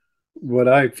what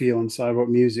I feel inside, what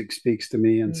music speaks to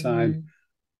me inside. Mhm.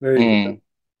 Very good.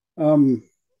 Mm. Um,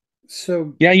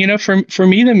 so Yeah, for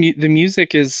me the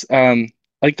music is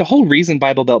like the whole reason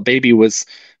Bible Belt Baby was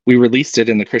we released it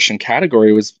in the Christian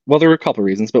category was, well, there were a couple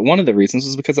reasons, but one of the reasons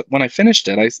was because when I finished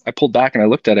it, I pulled back and I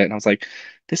looked at it and I was like,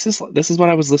 this is what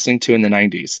I was listening to in the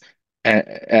 90s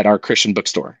at our Christian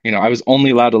bookstore. I was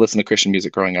only allowed to listen to Christian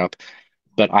music growing up,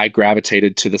 but I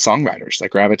gravitated to the songwriters. I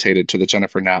gravitated to the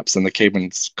Jennifer Knapps and the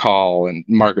Caedmon's Call and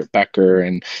Margaret Becker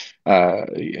and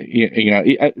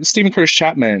Stephen Curtis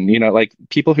Chapman. Like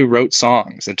people who wrote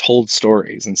songs and told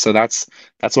stories, and so that's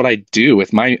what I do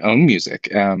with my own music.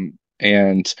 And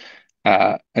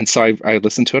so I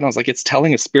listened to it. And I was like, it's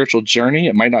telling a spiritual journey.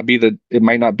 It might not be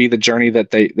the journey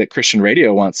that Christian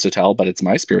radio wants to tell, but it's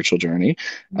my spiritual journey.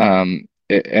 And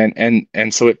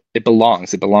so it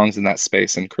belongs in that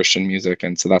space in Christian music,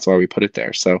 and so that's why we put it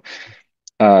there. So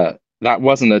that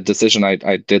wasn't a decision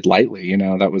I did lightly.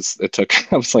 It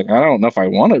took I was like, I don't know if I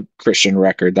want a Christian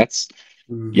record. That's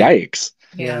mhm. yikes.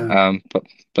 Yeah.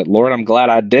 But Lord, I'm glad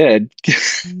I did.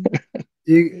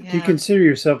 Do you consider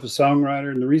yourself a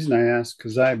songwriter? And the reason I ask,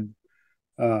 because I have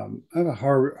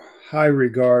a high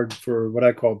regard for what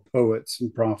I call poets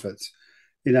and prophets.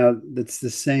 That's the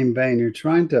same vein. You're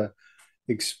trying to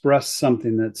express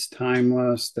something that's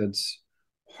timeless, that's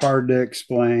hard to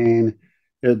explain.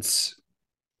 It's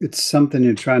it's something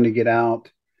you're trying to get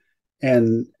out.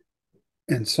 And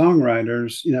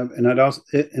songwriters, and I'd also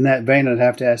in that vein, I'd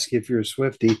have to ask you if you're a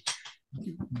Swiftie,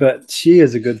 but she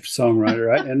is a good songwriter,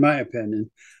 right? In my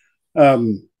opinion.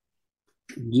 Um,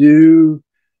 do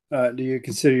do you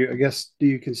consider? I guess do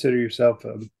you consider yourself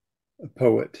a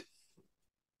poet?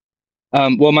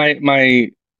 Well,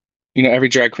 my every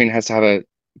drag queen has to have a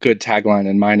good tagline,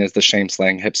 and mine is the shame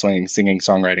slaying, hip swaying, singing,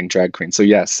 songwriting drag queen. So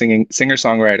yes, singer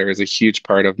songwriter is a huge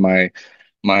part of my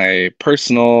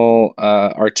personal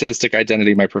artistic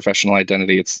identity, my professional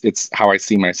identity. It's how I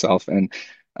see myself, and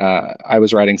I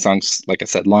was writing songs, like I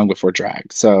said, long before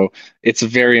drag. So it's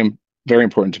very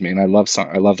important to me, and I love song.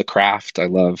 I love the craft. I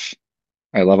love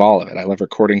all of it. I love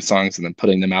recording songs and then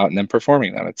putting them out and then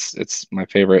performing them. It's my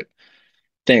favorite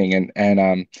thing,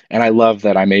 and I love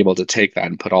that I'm able to take that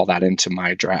and put all that into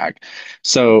my drag.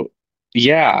 So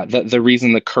yeah, the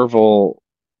reason the Kerrville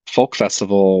Folk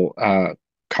Festival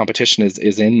competition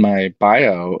is in my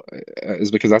bio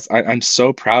is because I'm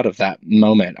so proud of that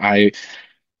moment.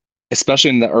 Especially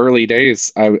in the early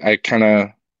days, I kind of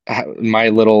my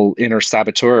little inner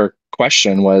saboteur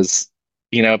question was,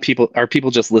 are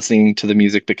people just listening to the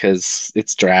music because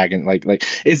it's drag, and like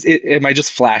am I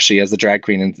just flashy as a drag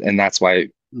queen, and that's why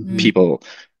Mhm. people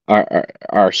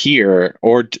are here,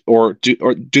 or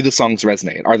do the songs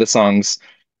resonate? Are the songs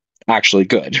actually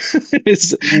good?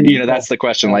 That's the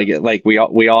question. Like we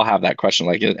all have that question.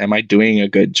 Like, am I doing a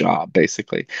good job,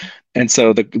 basically? And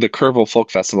so the Kerrville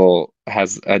Folk Festival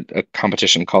has a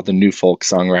competition called the New Folk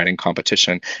Songwriting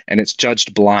Competition, and it's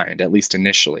judged blind, at least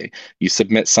initially. You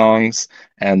submit songs,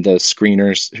 and the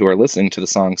screeners who are listening to the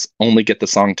songs only get the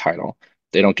song title.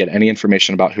 They don't get any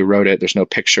information about who wrote it. There's no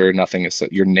picture, nothing.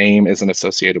 Your name isn't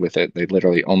associated with it. They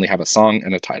literally only have a song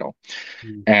and a title.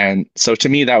 Mhm. And so to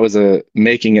me, that was a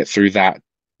making it through that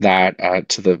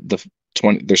to the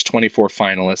 20. There's 24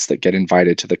 finalists that get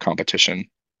invited to the competition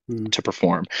Mhm. to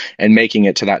perform, and making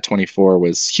it to that 24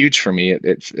 was huge for me.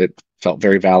 It felt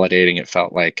very validating. It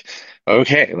felt like,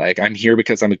 okay, like I'm here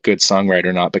because I'm a good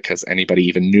songwriter, not because anybody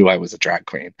even knew I was a drag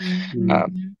queen.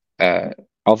 Um, Mhm. uh,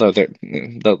 Although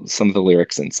some of the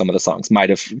lyrics and some of the songs might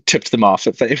have tipped them off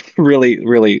if they really,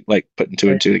 really like putting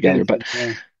two and two together. But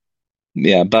Yeah.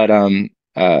 yeah, but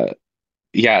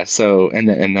yeah. So and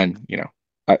then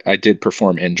I did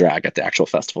perform in drag at the actual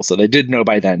festival, so they did know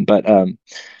by then. But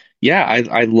yeah,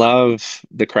 I love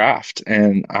the craft,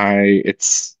 and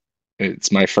it's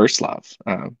my first love.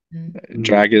 Mhm.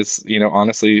 Drag is,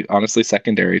 honestly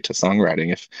secondary to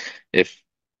songwriting. If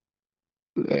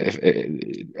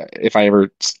if I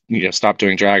ever stop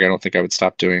doing drag, I don't think I would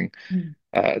stop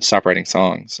writing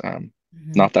songs.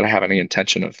 Mhm. Not that I have any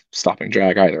intention of stopping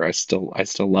drag either. I still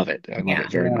love it. I love Yeah,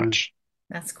 it very Yeah. much.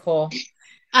 that's cool.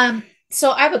 Um,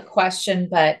 So I have a question,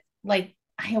 but like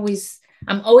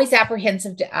I'm always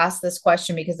apprehensive to ask this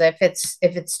question because if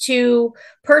it's too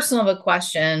personal of a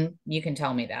question, you can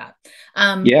tell me that.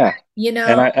 Yeah. You And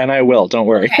know, I will, don't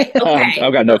worry. okay, I've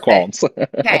okay, got no perfect. qualms.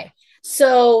 Okay.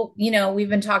 So, we've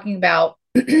been talking about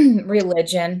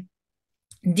religion,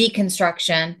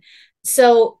 deconstruction.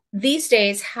 So these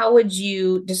days, how would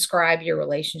you describe your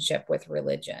relationship with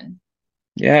religion?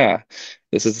 Yeah,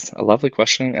 this is a lovely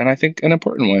question, and I think an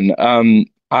important one.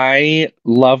 I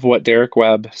love what Derek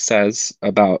Webb says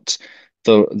about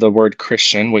the word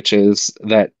Christian, which is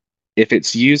that if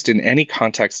it's used in any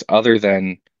context other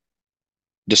than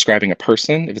describing a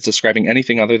person, if it's describing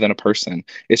anything other than a person,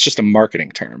 it's just a marketing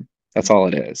term. That's all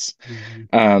it is.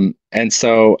 Mhm. And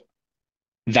so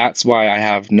that's why I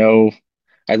have no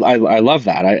I love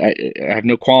that. I have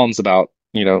no qualms about,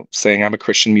 saying I'm a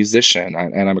Christian musician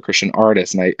and I'm a Christian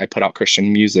artist and I put out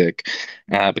Christian music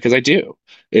because I do.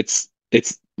 It's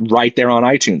right there on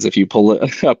iTunes. If you pull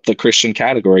up the Christian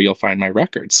category, you'll find my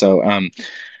record.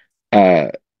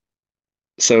 Uh,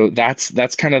 so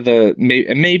that's kind of the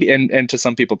maybe and to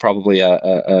some people probably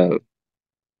a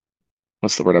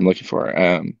what's the word I'm looking for?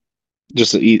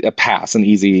 Just a pass, an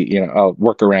easy, a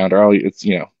workaround, or it's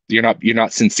you're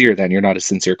not sincere. Then you're not a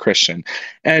sincere Christian,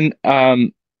 and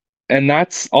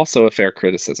that's also a fair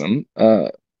criticism,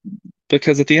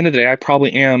 because at the end of the day, I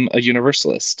probably am a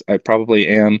universalist. I probably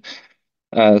am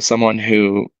someone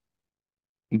who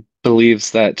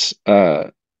believes that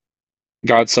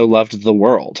God so loved the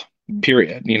world.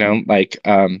 Period. Like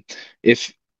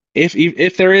if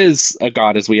if there is a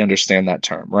God as we understand that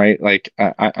term, right? Like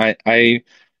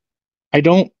I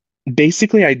don't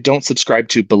basically I don't subscribe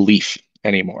to belief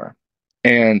anymore.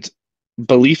 And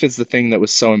belief is the thing that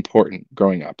was so important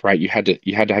growing up, right? You had to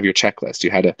have your checklist.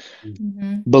 You had to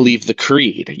Mhm. believe the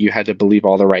creed. You had to believe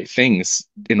all the right things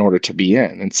in order to be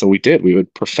in. And so we did. We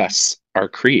would profess our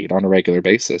creed on a regular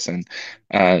basis.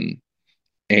 Um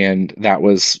and that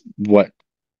was what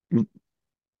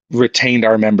retained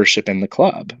our membership in the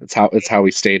club. It's how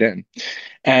we stayed in.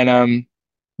 And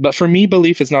but for me,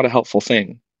 belief is not a helpful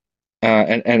thing.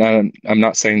 And I'm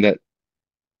not saying that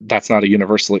that's not a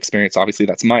universal experience. Obviously,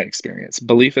 that's my experience.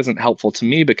 Belief isn't helpful to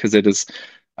me because it is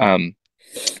um,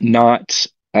 not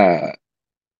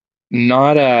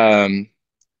not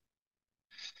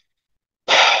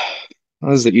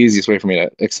what is the easiest way for me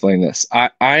to explain this?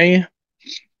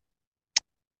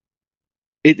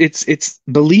 It's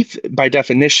belief by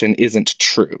definition isn't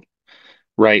true,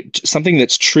 right? Something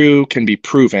that's true can be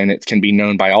proven. It can be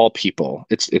known by all people.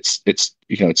 It's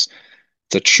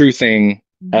a true thing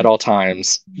at Mhm. all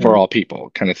times for Mhm. all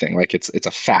people, kind of thing. Like it's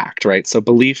a fact, right? So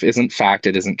belief isn't fact,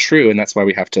 it isn't true, and that's why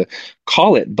we have to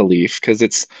call it belief, because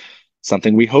it's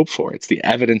something we hope for. It's the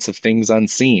evidence of things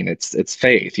unseen. It's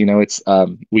faith. It's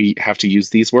we have to use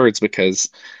these words because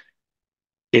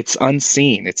it's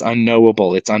unseen, it's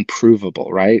unknowable, it's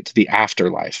unprovable, right? The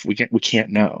afterlife, we can't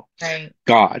know. Right,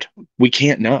 God, we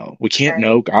can't know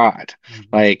right, God. Mhm.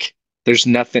 Like there's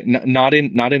nothing, not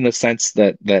in the sense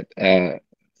that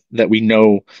we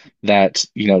know that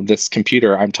this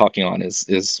computer I'm talking on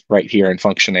is right here and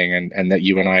functioning, and that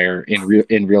you and right. I are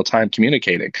in real time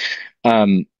communicating.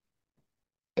 Um,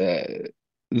 uh,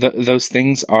 those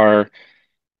things are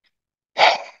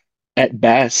at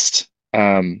best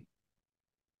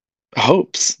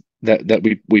hopes that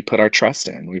we put our trust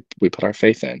in, we put our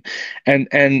faith in,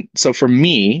 and so for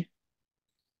me,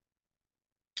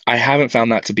 I haven't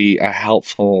found that to be a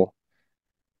helpful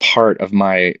part of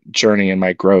my journey and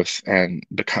my growth and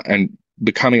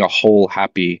becoming a whole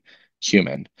happy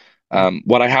human.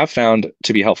 What I have found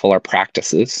to be helpful are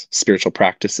practices, spiritual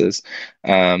practices,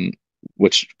 um,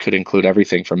 which could include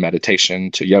everything from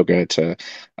meditation to yoga to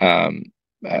um,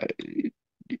 uh,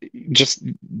 just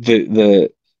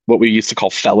the what we used to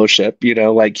call fellowship,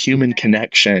 like human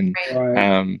connection, Right. Right.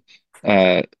 um,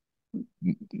 uh,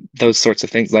 those sorts of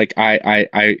things. Like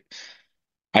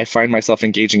I find myself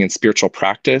engaging in spiritual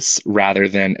practice rather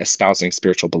than espousing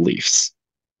spiritual beliefs.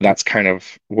 That's kind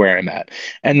of where I'm at.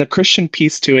 And the Christian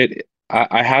piece to it,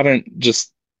 I haven't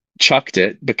just chucked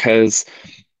it because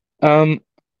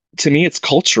to me it's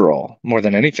cultural more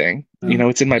than anything. Yeah.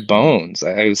 It's in my bones.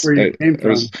 Where you came I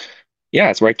was from. yeah,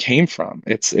 it's where I came from.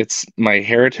 It's my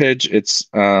heritage. It's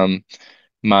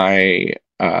my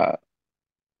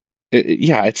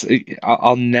yeah,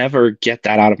 I'll never get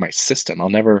that out of my system. I'll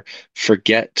never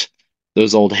forget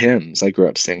those old hymns I grew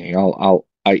up singing.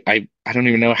 I don't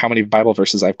even know how many Bible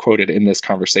verses I've quoted in this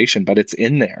conversation, but it's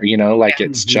in there, like Yeah.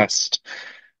 it's Mhm. just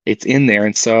it's in there.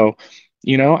 And so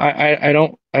I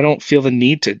don't feel the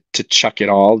need to chuck it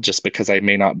all just because I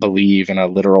may not believe in a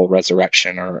literal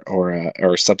resurrection or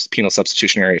penal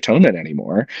substitutionary atonement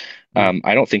anymore.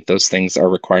 I don't think those things are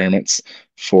requirements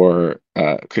for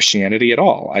Christianity at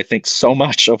all. I think so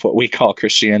much of what we call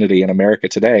Christianity in America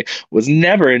today was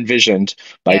never envisioned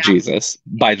by Yeah. Jesus,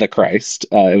 by the Christ.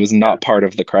 It was not part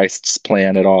of the Christ's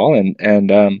plan at all,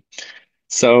 and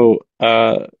so,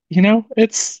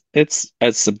 it's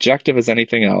as subjective as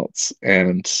anything else,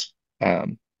 and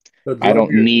um, But I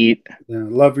don't need.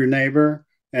 love your neighbor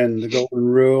and the golden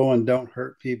rule and don't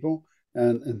hurt people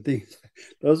and things.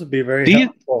 Those would be very These,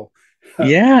 helpful.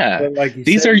 yeah, But like you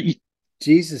these said, are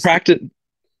Jesus practice.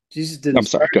 Jesus I'm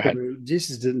sorry. Go ahead.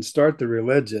 Jesus didn't start the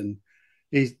religion.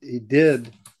 He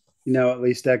did, at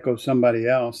least echo somebody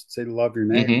else, say love your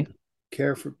neighbor, Hmm.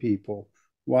 care for people,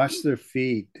 wash their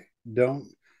feet, don't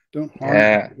don't harm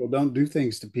Yeah, people, don't do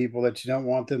things to people that you don't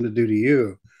want them to do to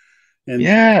you. And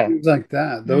yeah. things like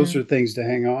that. Those Mm. are things to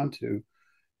hang on to.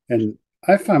 And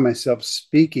I find myself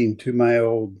speaking to my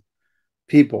old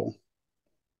people,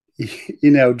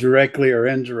 directly or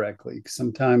indirectly.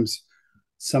 Sometimes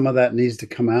some of that needs to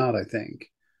come out, I think.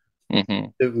 Hmm.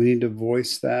 That we need to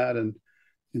voice that and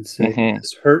say, Hmm.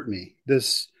 this hurt me.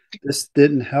 This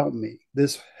didn't help me.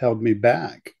 This held me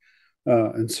back,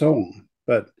 and so on.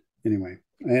 But anyway,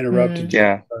 I interrupted Mm. you.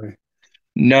 Yeah. Sorry.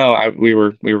 No, we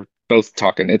were both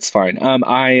talking. It's fine.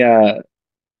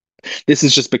 This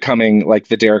is just becoming like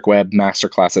the Derek Webb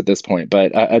masterclass at this point.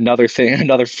 But another thing,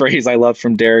 another phrase I love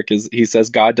from Derek is he says,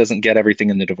 God doesn't get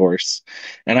everything in the divorce.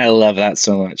 And I love that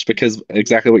so much because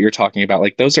exactly what you're talking about,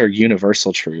 like those are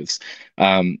universal truths.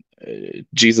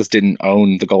 Jesus didn't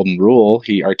own the golden rule.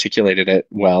 He articulated it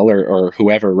well, or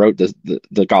whoever wrote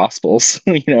the gospels,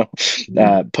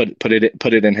 put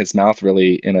it in his mouth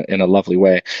really in a lovely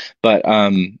way. But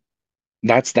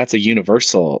that's a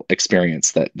universal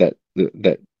experience that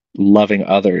loving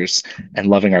others and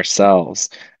loving ourselves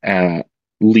uh,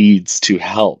 leads to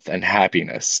health and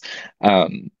happiness.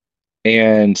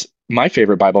 And my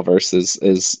favorite Bible verse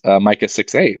is Micah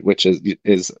 6:8, which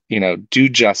is do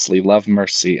justly, love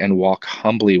mercy, and walk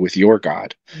humbly with your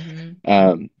God.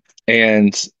 Mhm.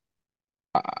 And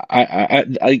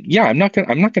yeah, I'm not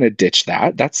gonna ditch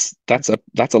that. That's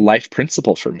a life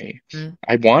principle for me. Mm.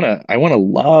 I wanna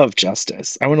love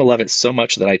justice. I want to love it so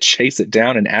much that I chase it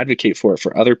down and advocate for it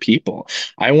for other people.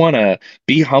 I want to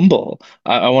be humble.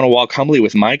 I want to walk humbly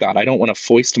with my God. I don't want to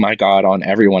foist my God on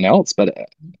everyone else. But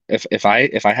if I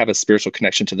have a spiritual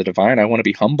connection to the divine, I want to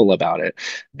be humble about it.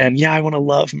 And yeah, I want to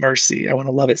love mercy. I want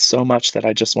to love it so much that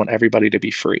I just want everybody to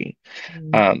be free.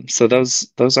 Mm. So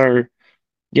those are,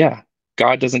 yeah,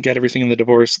 God doesn't get everything in the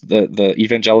divorce. The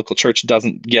evangelical church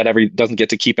doesn't get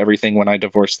to keep everything when I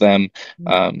divorce them.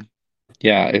 Um,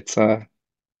 yeah, it's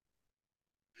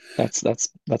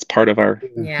that's part of our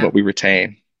Yeah. what we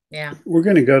retain. Yeah. We're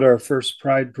going to go to our first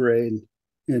Pride Parade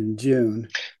in June.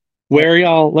 Where are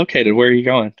y'all located? Where are you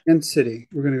going? Kansas City.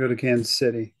 We're going to go to Kansas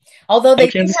City. Although Oh, they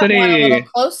do Kansas have one a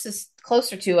little City.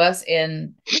 closer to us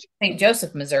in St.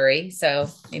 Joseph, Missouri. So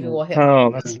maybe we'll hit one.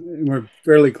 Oh, that's We're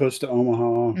fairly close to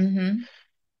Omaha. Mm-hmm.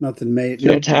 Nothing made,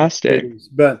 no fantastic. cities.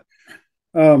 But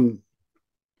um,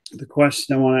 the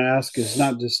question I want to ask is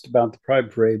not just about the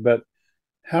Pride Parade, but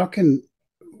how can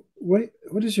what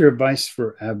is your advice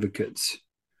for advocates?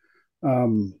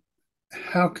 Um,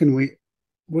 how can we?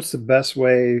 What's the best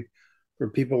way for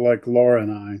people like Laura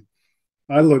and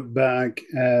I look back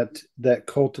at that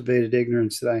cultivated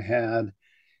ignorance that I had,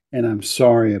 and I'm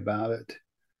sorry about it.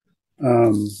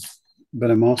 Um,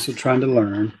 but I'm also trying to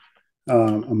learn.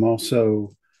 I'm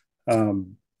also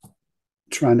um,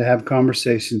 trying to have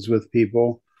conversations with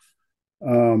people.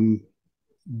 Um,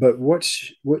 but what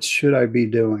should I be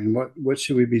doing? What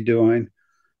should we be doing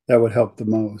that would help the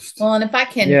most? Well, and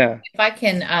Yeah. if I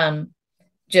can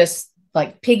just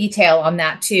like piggytail on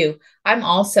that too. I'm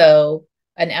also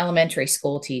an elementary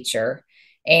school teacher,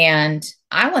 and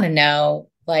I want to know,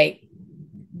 like,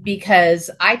 because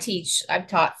I've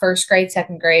taught first grade,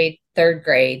 second grade, third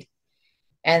grade,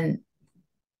 and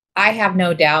I have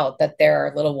no doubt that there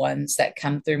are little ones that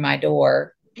come through my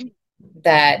door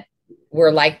that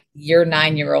were like your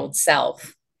 9-year-old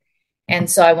self. And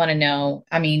so I want to know,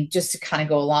 I mean, just to kind of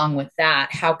go along with that,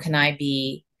 how can I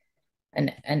be an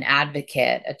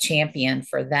advocate, a champion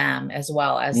for them as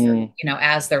well as their, Mm,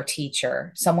 as their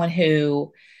teacher, someone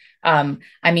who, I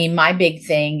mean, my big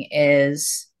thing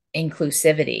is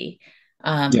inclusivity.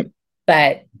 yep.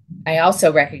 But I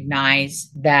also recognize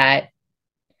that,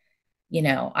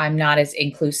 I'm not as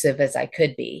inclusive as I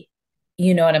could be.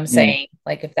 You know what I'm Mm, saying?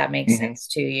 Like, if that makes hmm. sense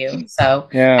to you. So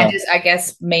Yeah. I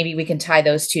guess maybe we can tie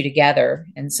those two together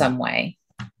in some way.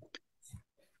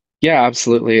 Yeah,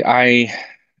 absolutely. I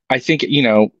think,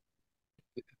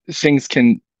 things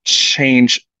can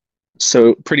change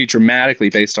so pretty dramatically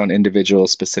based on individual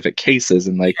specific cases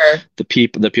and like Sure. the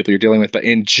people you're dealing with. But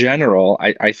in general,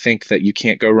 I think that you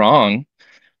can't go wrong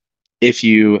if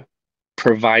you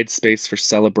provide space for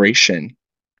celebration.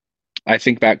 I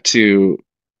think back to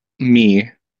me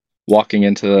walking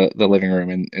into the living room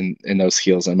in those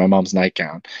heels and my mom's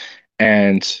nightgown.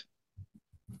 And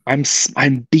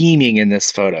I'm beaming in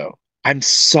this photo. I'm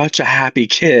such a happy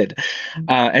kid.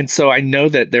 And so I know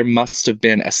that there must have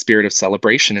been a spirit of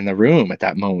celebration in the room at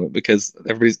that moment because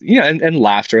everybody's, and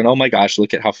laughter and oh my gosh,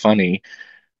 look at how funny,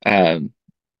 um,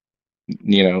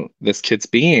 this kid's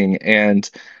being.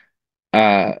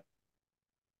 Uh,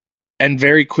 and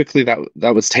very quickly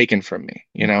that was taken from me,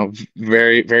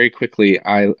 very, very quickly.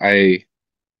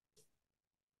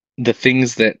 The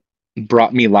things that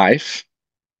brought me life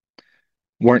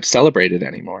weren't celebrated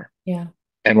anymore. Yeah.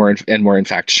 And we're in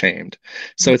fact shamed.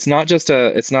 So it's not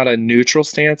a neutral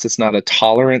stance, it's not a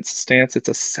tolerance stance, it's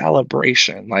a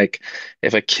celebration. Like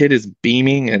if a kid is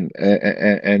beaming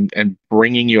and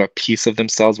bringing you a piece of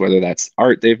themselves, whether that's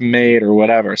art they've made or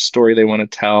whatever, a story they want to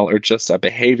tell or just a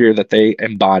behavior that they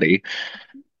embody,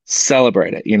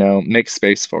 celebrate it, make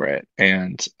space for it,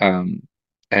 and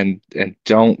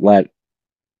don't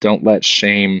let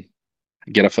shame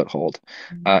get a foothold.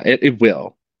 It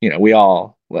will. We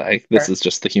all like this Sure. is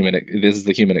just the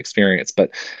human experience,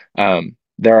 but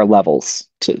there are levels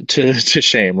to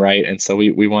shame, right? And so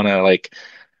we want to like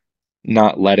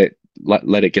not let it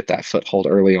get that foothold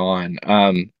early on.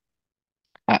 And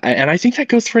I think that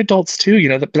goes for adults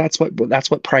too. That's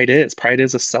what pride is. Pride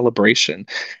is a celebration,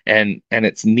 and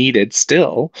it's needed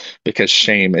still because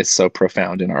shame is so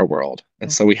profound in our world,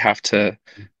 and so we have to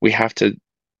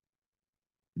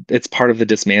it's part of the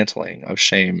dismantling of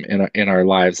shame in our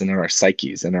lives and in our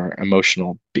psyches and our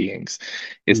emotional beings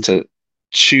is to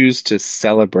choose to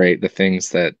celebrate the things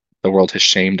that the world has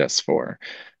shamed us for.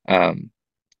 Um,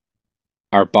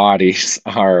 our bodies,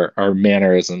 our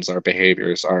mannerisms, our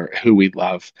behaviors, our who we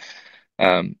love,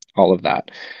 all of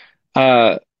that.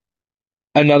 Uh,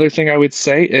 Another thing I would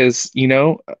say is,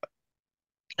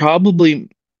 probably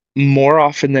more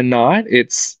often than not,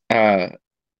 it's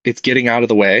getting out of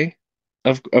the way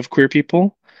of queer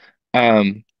people.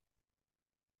 Um,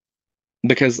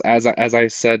 because as I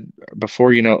said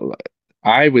before,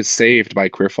 I was saved by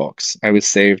queer folks. I was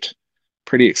saved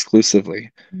pretty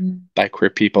exclusively Mhm. by queer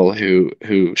people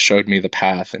who showed me the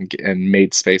path and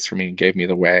made space for me and gave me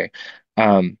the way.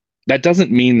 That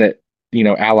doesn't mean that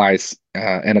allies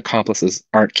and accomplices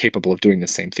aren't capable of doing the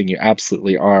same thing. You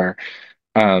absolutely are.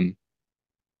 Um,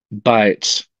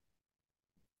 but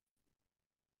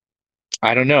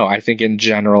I don't know. I think in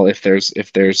general, if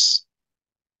there's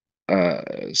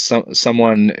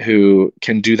someone who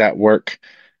can do that work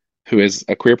who is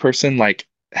a queer person, like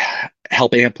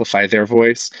help amplify their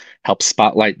voice, help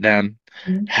spotlight them,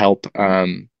 Mhm. help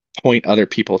point other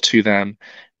people to them,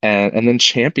 and then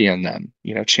champion them,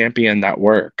 champion that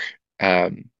work.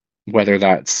 Whether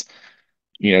that's,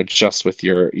 just with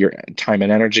your time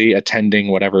and energy, attending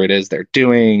whatever it is they're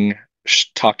doing,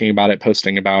 talking about it,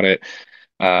 posting about it.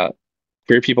 Uh,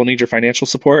 Queer people need your financial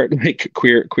support. Like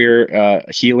queer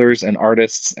healers and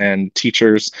artists and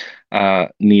teachers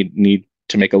need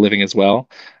to make a living as well.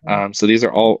 So these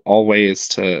are all ways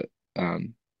to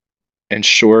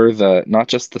ensure the not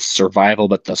just the survival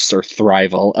but the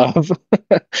surthrival of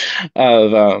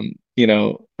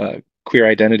of queer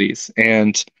identities.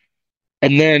 And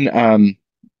then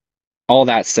all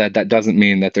that said, that doesn't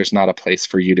mean that there's not a place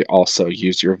for you to also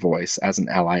use your voice as an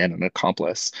ally and an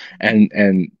accomplice.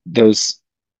 And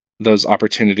those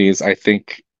opportunities, I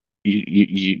think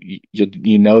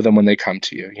you know them when they come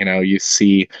to you. You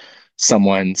see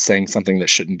someone saying something that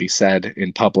shouldn't be said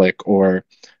in public, or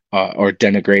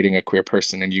denigrating a queer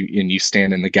person, and you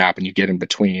stand in the gap and you get in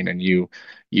between, and you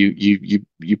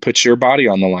put your body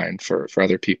on the line for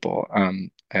other people,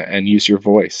 and use your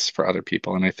voice for other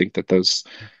people. And I think that those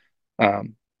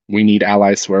we need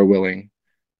allies who are willing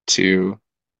to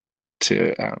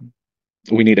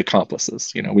we need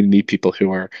accomplices. We need people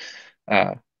who are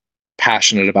uh,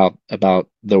 passionate about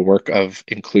the work of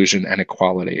inclusion and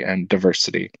equality and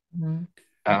diversity. Mhm.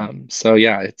 So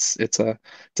yeah, it's a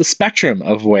spectrum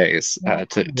of ways to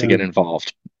Yeah. get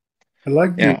involved. I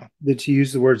like Yeah. that you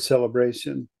use the word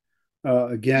celebration.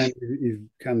 Again, you've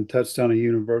kind of touched on a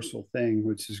universal thing,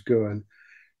 which is good.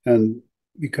 And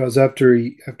because after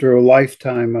a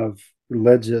lifetime of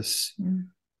religious Mhm.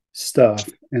 stuff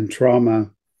and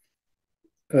trauma,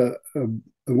 a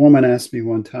woman asked me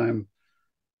one time,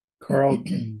 Carl,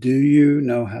 do you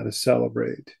know how to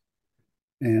celebrate?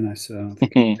 And I said,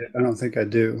 Mhm. I don't think I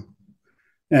do.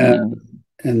 And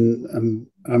Mm.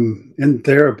 I'm in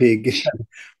therapy again,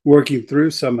 working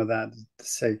through some of that to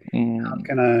say, how Mm.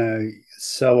 can I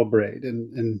celebrate?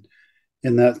 And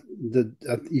in that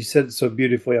you said it so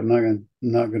beautifully. I'm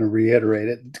not going to reiterate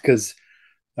it because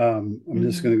I'm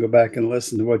just Mhm. going to go back and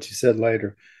listen to what you said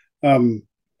later. Um,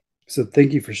 so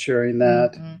thank you for sharing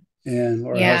that. Mhm. And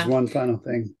Laura has Yeah. one final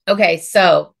thing. Okay,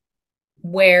 so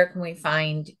where can we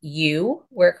find you?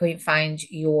 Where can we find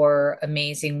your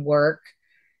amazing work?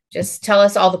 Just tell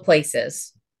us all the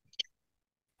places.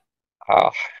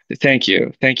 Ah, thank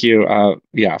you. Thank you.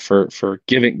 Yeah, for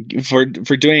giving for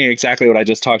doing exactly what I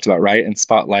just talked about, right? And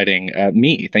spotlighting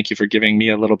me. Thank you for giving me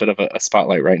a little bit of a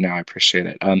spotlight right now. I appreciate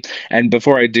it. And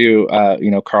before I do,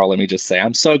 Carl, let me just say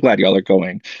I'm so glad y'all are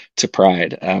going to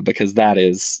Pride because that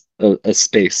is a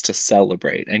space to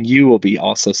celebrate, and you will be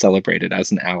also celebrated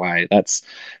as an ally. That's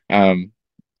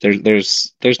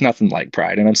there's nothing like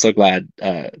Pride, and I'm so glad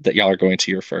that y'all are going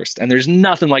to your first. And there's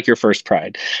nothing like your first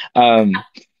Pride. Um,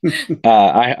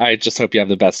 I just hope you have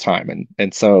the best time,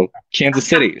 and so Kansas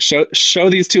City, show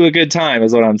these two a good time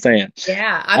is what I'm saying.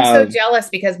 Yeah, I'm so Um, jealous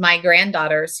because my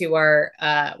granddaughters who are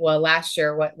well last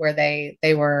year what were they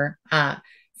were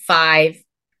 5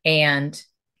 and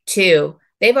 2.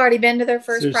 They've already been to their It's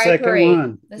first their Pride second parade.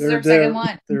 one. This is They're their second they're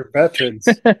one. they're veterans.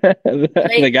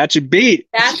 they They got you beat.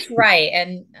 That's right,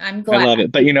 and I'm I glad. love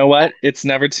it, but you know what? It's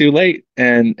never too late,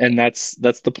 and that's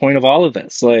the point of all of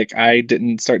this. Like I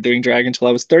didn't start doing drag until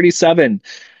I was 37,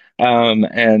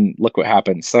 and look what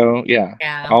happened. So yeah,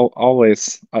 Yeah, I'll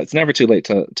always it's never too late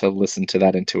to listen to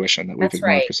that intuition that we've that's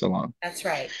ignored for right. so long. That's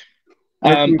right.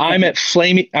 Where can we I'm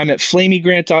find? at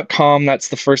flamygrant.com. That's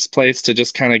the first place to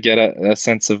just kind of get a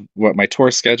sense of what my tour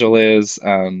schedule is,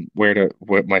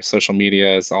 what my social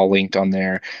media is all linked on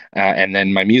there. And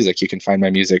then my music. You can find my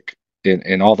music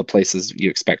in all the places you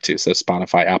expect to. So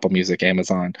Spotify, Apple Music,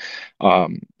 Amazon,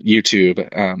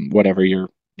 YouTube, whatever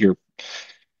your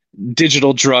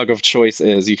digital drug of choice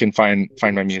is, you can find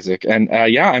my music. And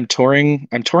yeah, I'm touring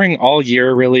all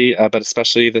year really, but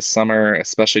especially this summer,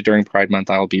 especially during Pride Month,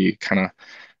 I'll be kind of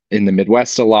in the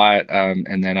Midwest a lot,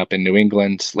 and then up in New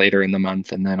England later in the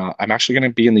month, and then I'm actually going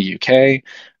to be in the UK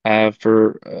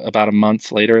for about a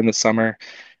month later in the summer.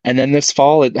 And then this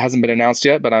fall, it hasn't been announced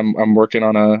yet, but I'm working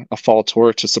on a fall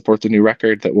tour to support the new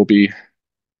record that will be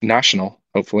national,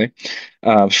 hopefully,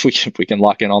 if we can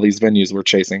lock in all these venues we're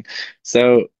chasing.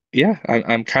 So yeah,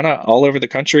 I'm kind of all over the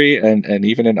country and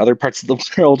even in other parts of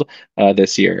the world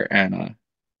this year. And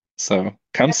so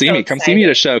come That's see so me, come see me at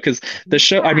a exciting. show because the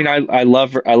show. I Yeah. mean, I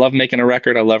love making a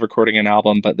record. I love recording an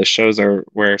album, but the shows are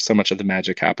where so much of the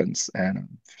magic happens. And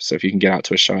so if you can get out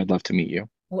to a show, I'd love to meet you.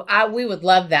 Well, we would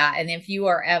love that. And if you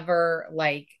are ever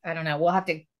like, I don't know, we'll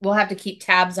have to keep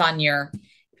tabs on your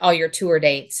all your tour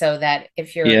dates so that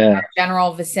if you're in Yeah. our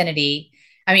general vicinity,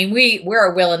 I mean,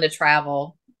 we're willing to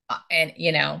travel and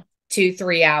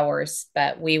 2-3 hours,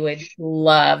 but we would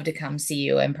love to come see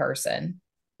you in person.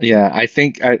 Yeah, I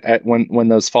think when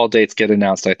those fall dates get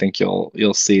announced, I think you'll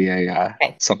see a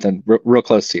Okay. something real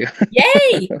close to you.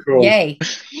 Yay. Cool. Yay.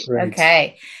 Great.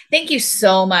 Okay. Thank you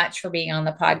so much for being on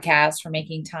the podcast, for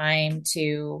making time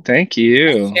to Thank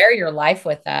you. share your life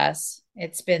with us.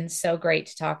 It's been so great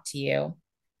to talk to you.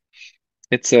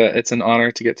 It's an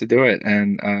honor to get to do it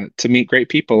and to meet great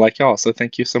people like y'all. So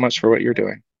thank you so much for what you're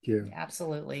doing. Thank you. For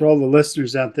Absolutely. all the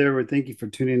listeners out there, we thank you for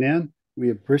tuning in. We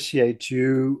appreciate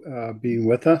you being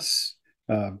with us,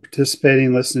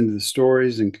 participating, listening to the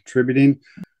stories, and contributing.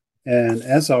 And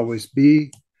as always,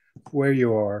 be where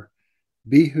you are,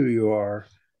 be who you are,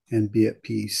 and be at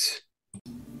peace.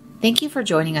 Thank you for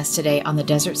joining us today on the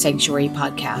Desert Sanctuary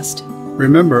podcast.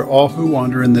 Remember, all who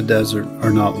wander in the desert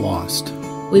are not lost.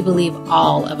 We believe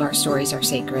all of our stories are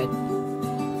sacred.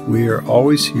 We are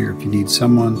always here if you need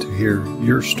someone to hear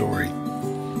your story.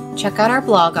 Check out our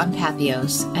blog on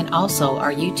Pathos and also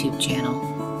our YouTube channel.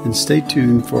 And stay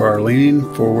tuned for our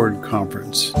Leaning Forward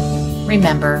conference.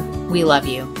 Remember, we love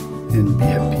you. And be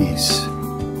at peace.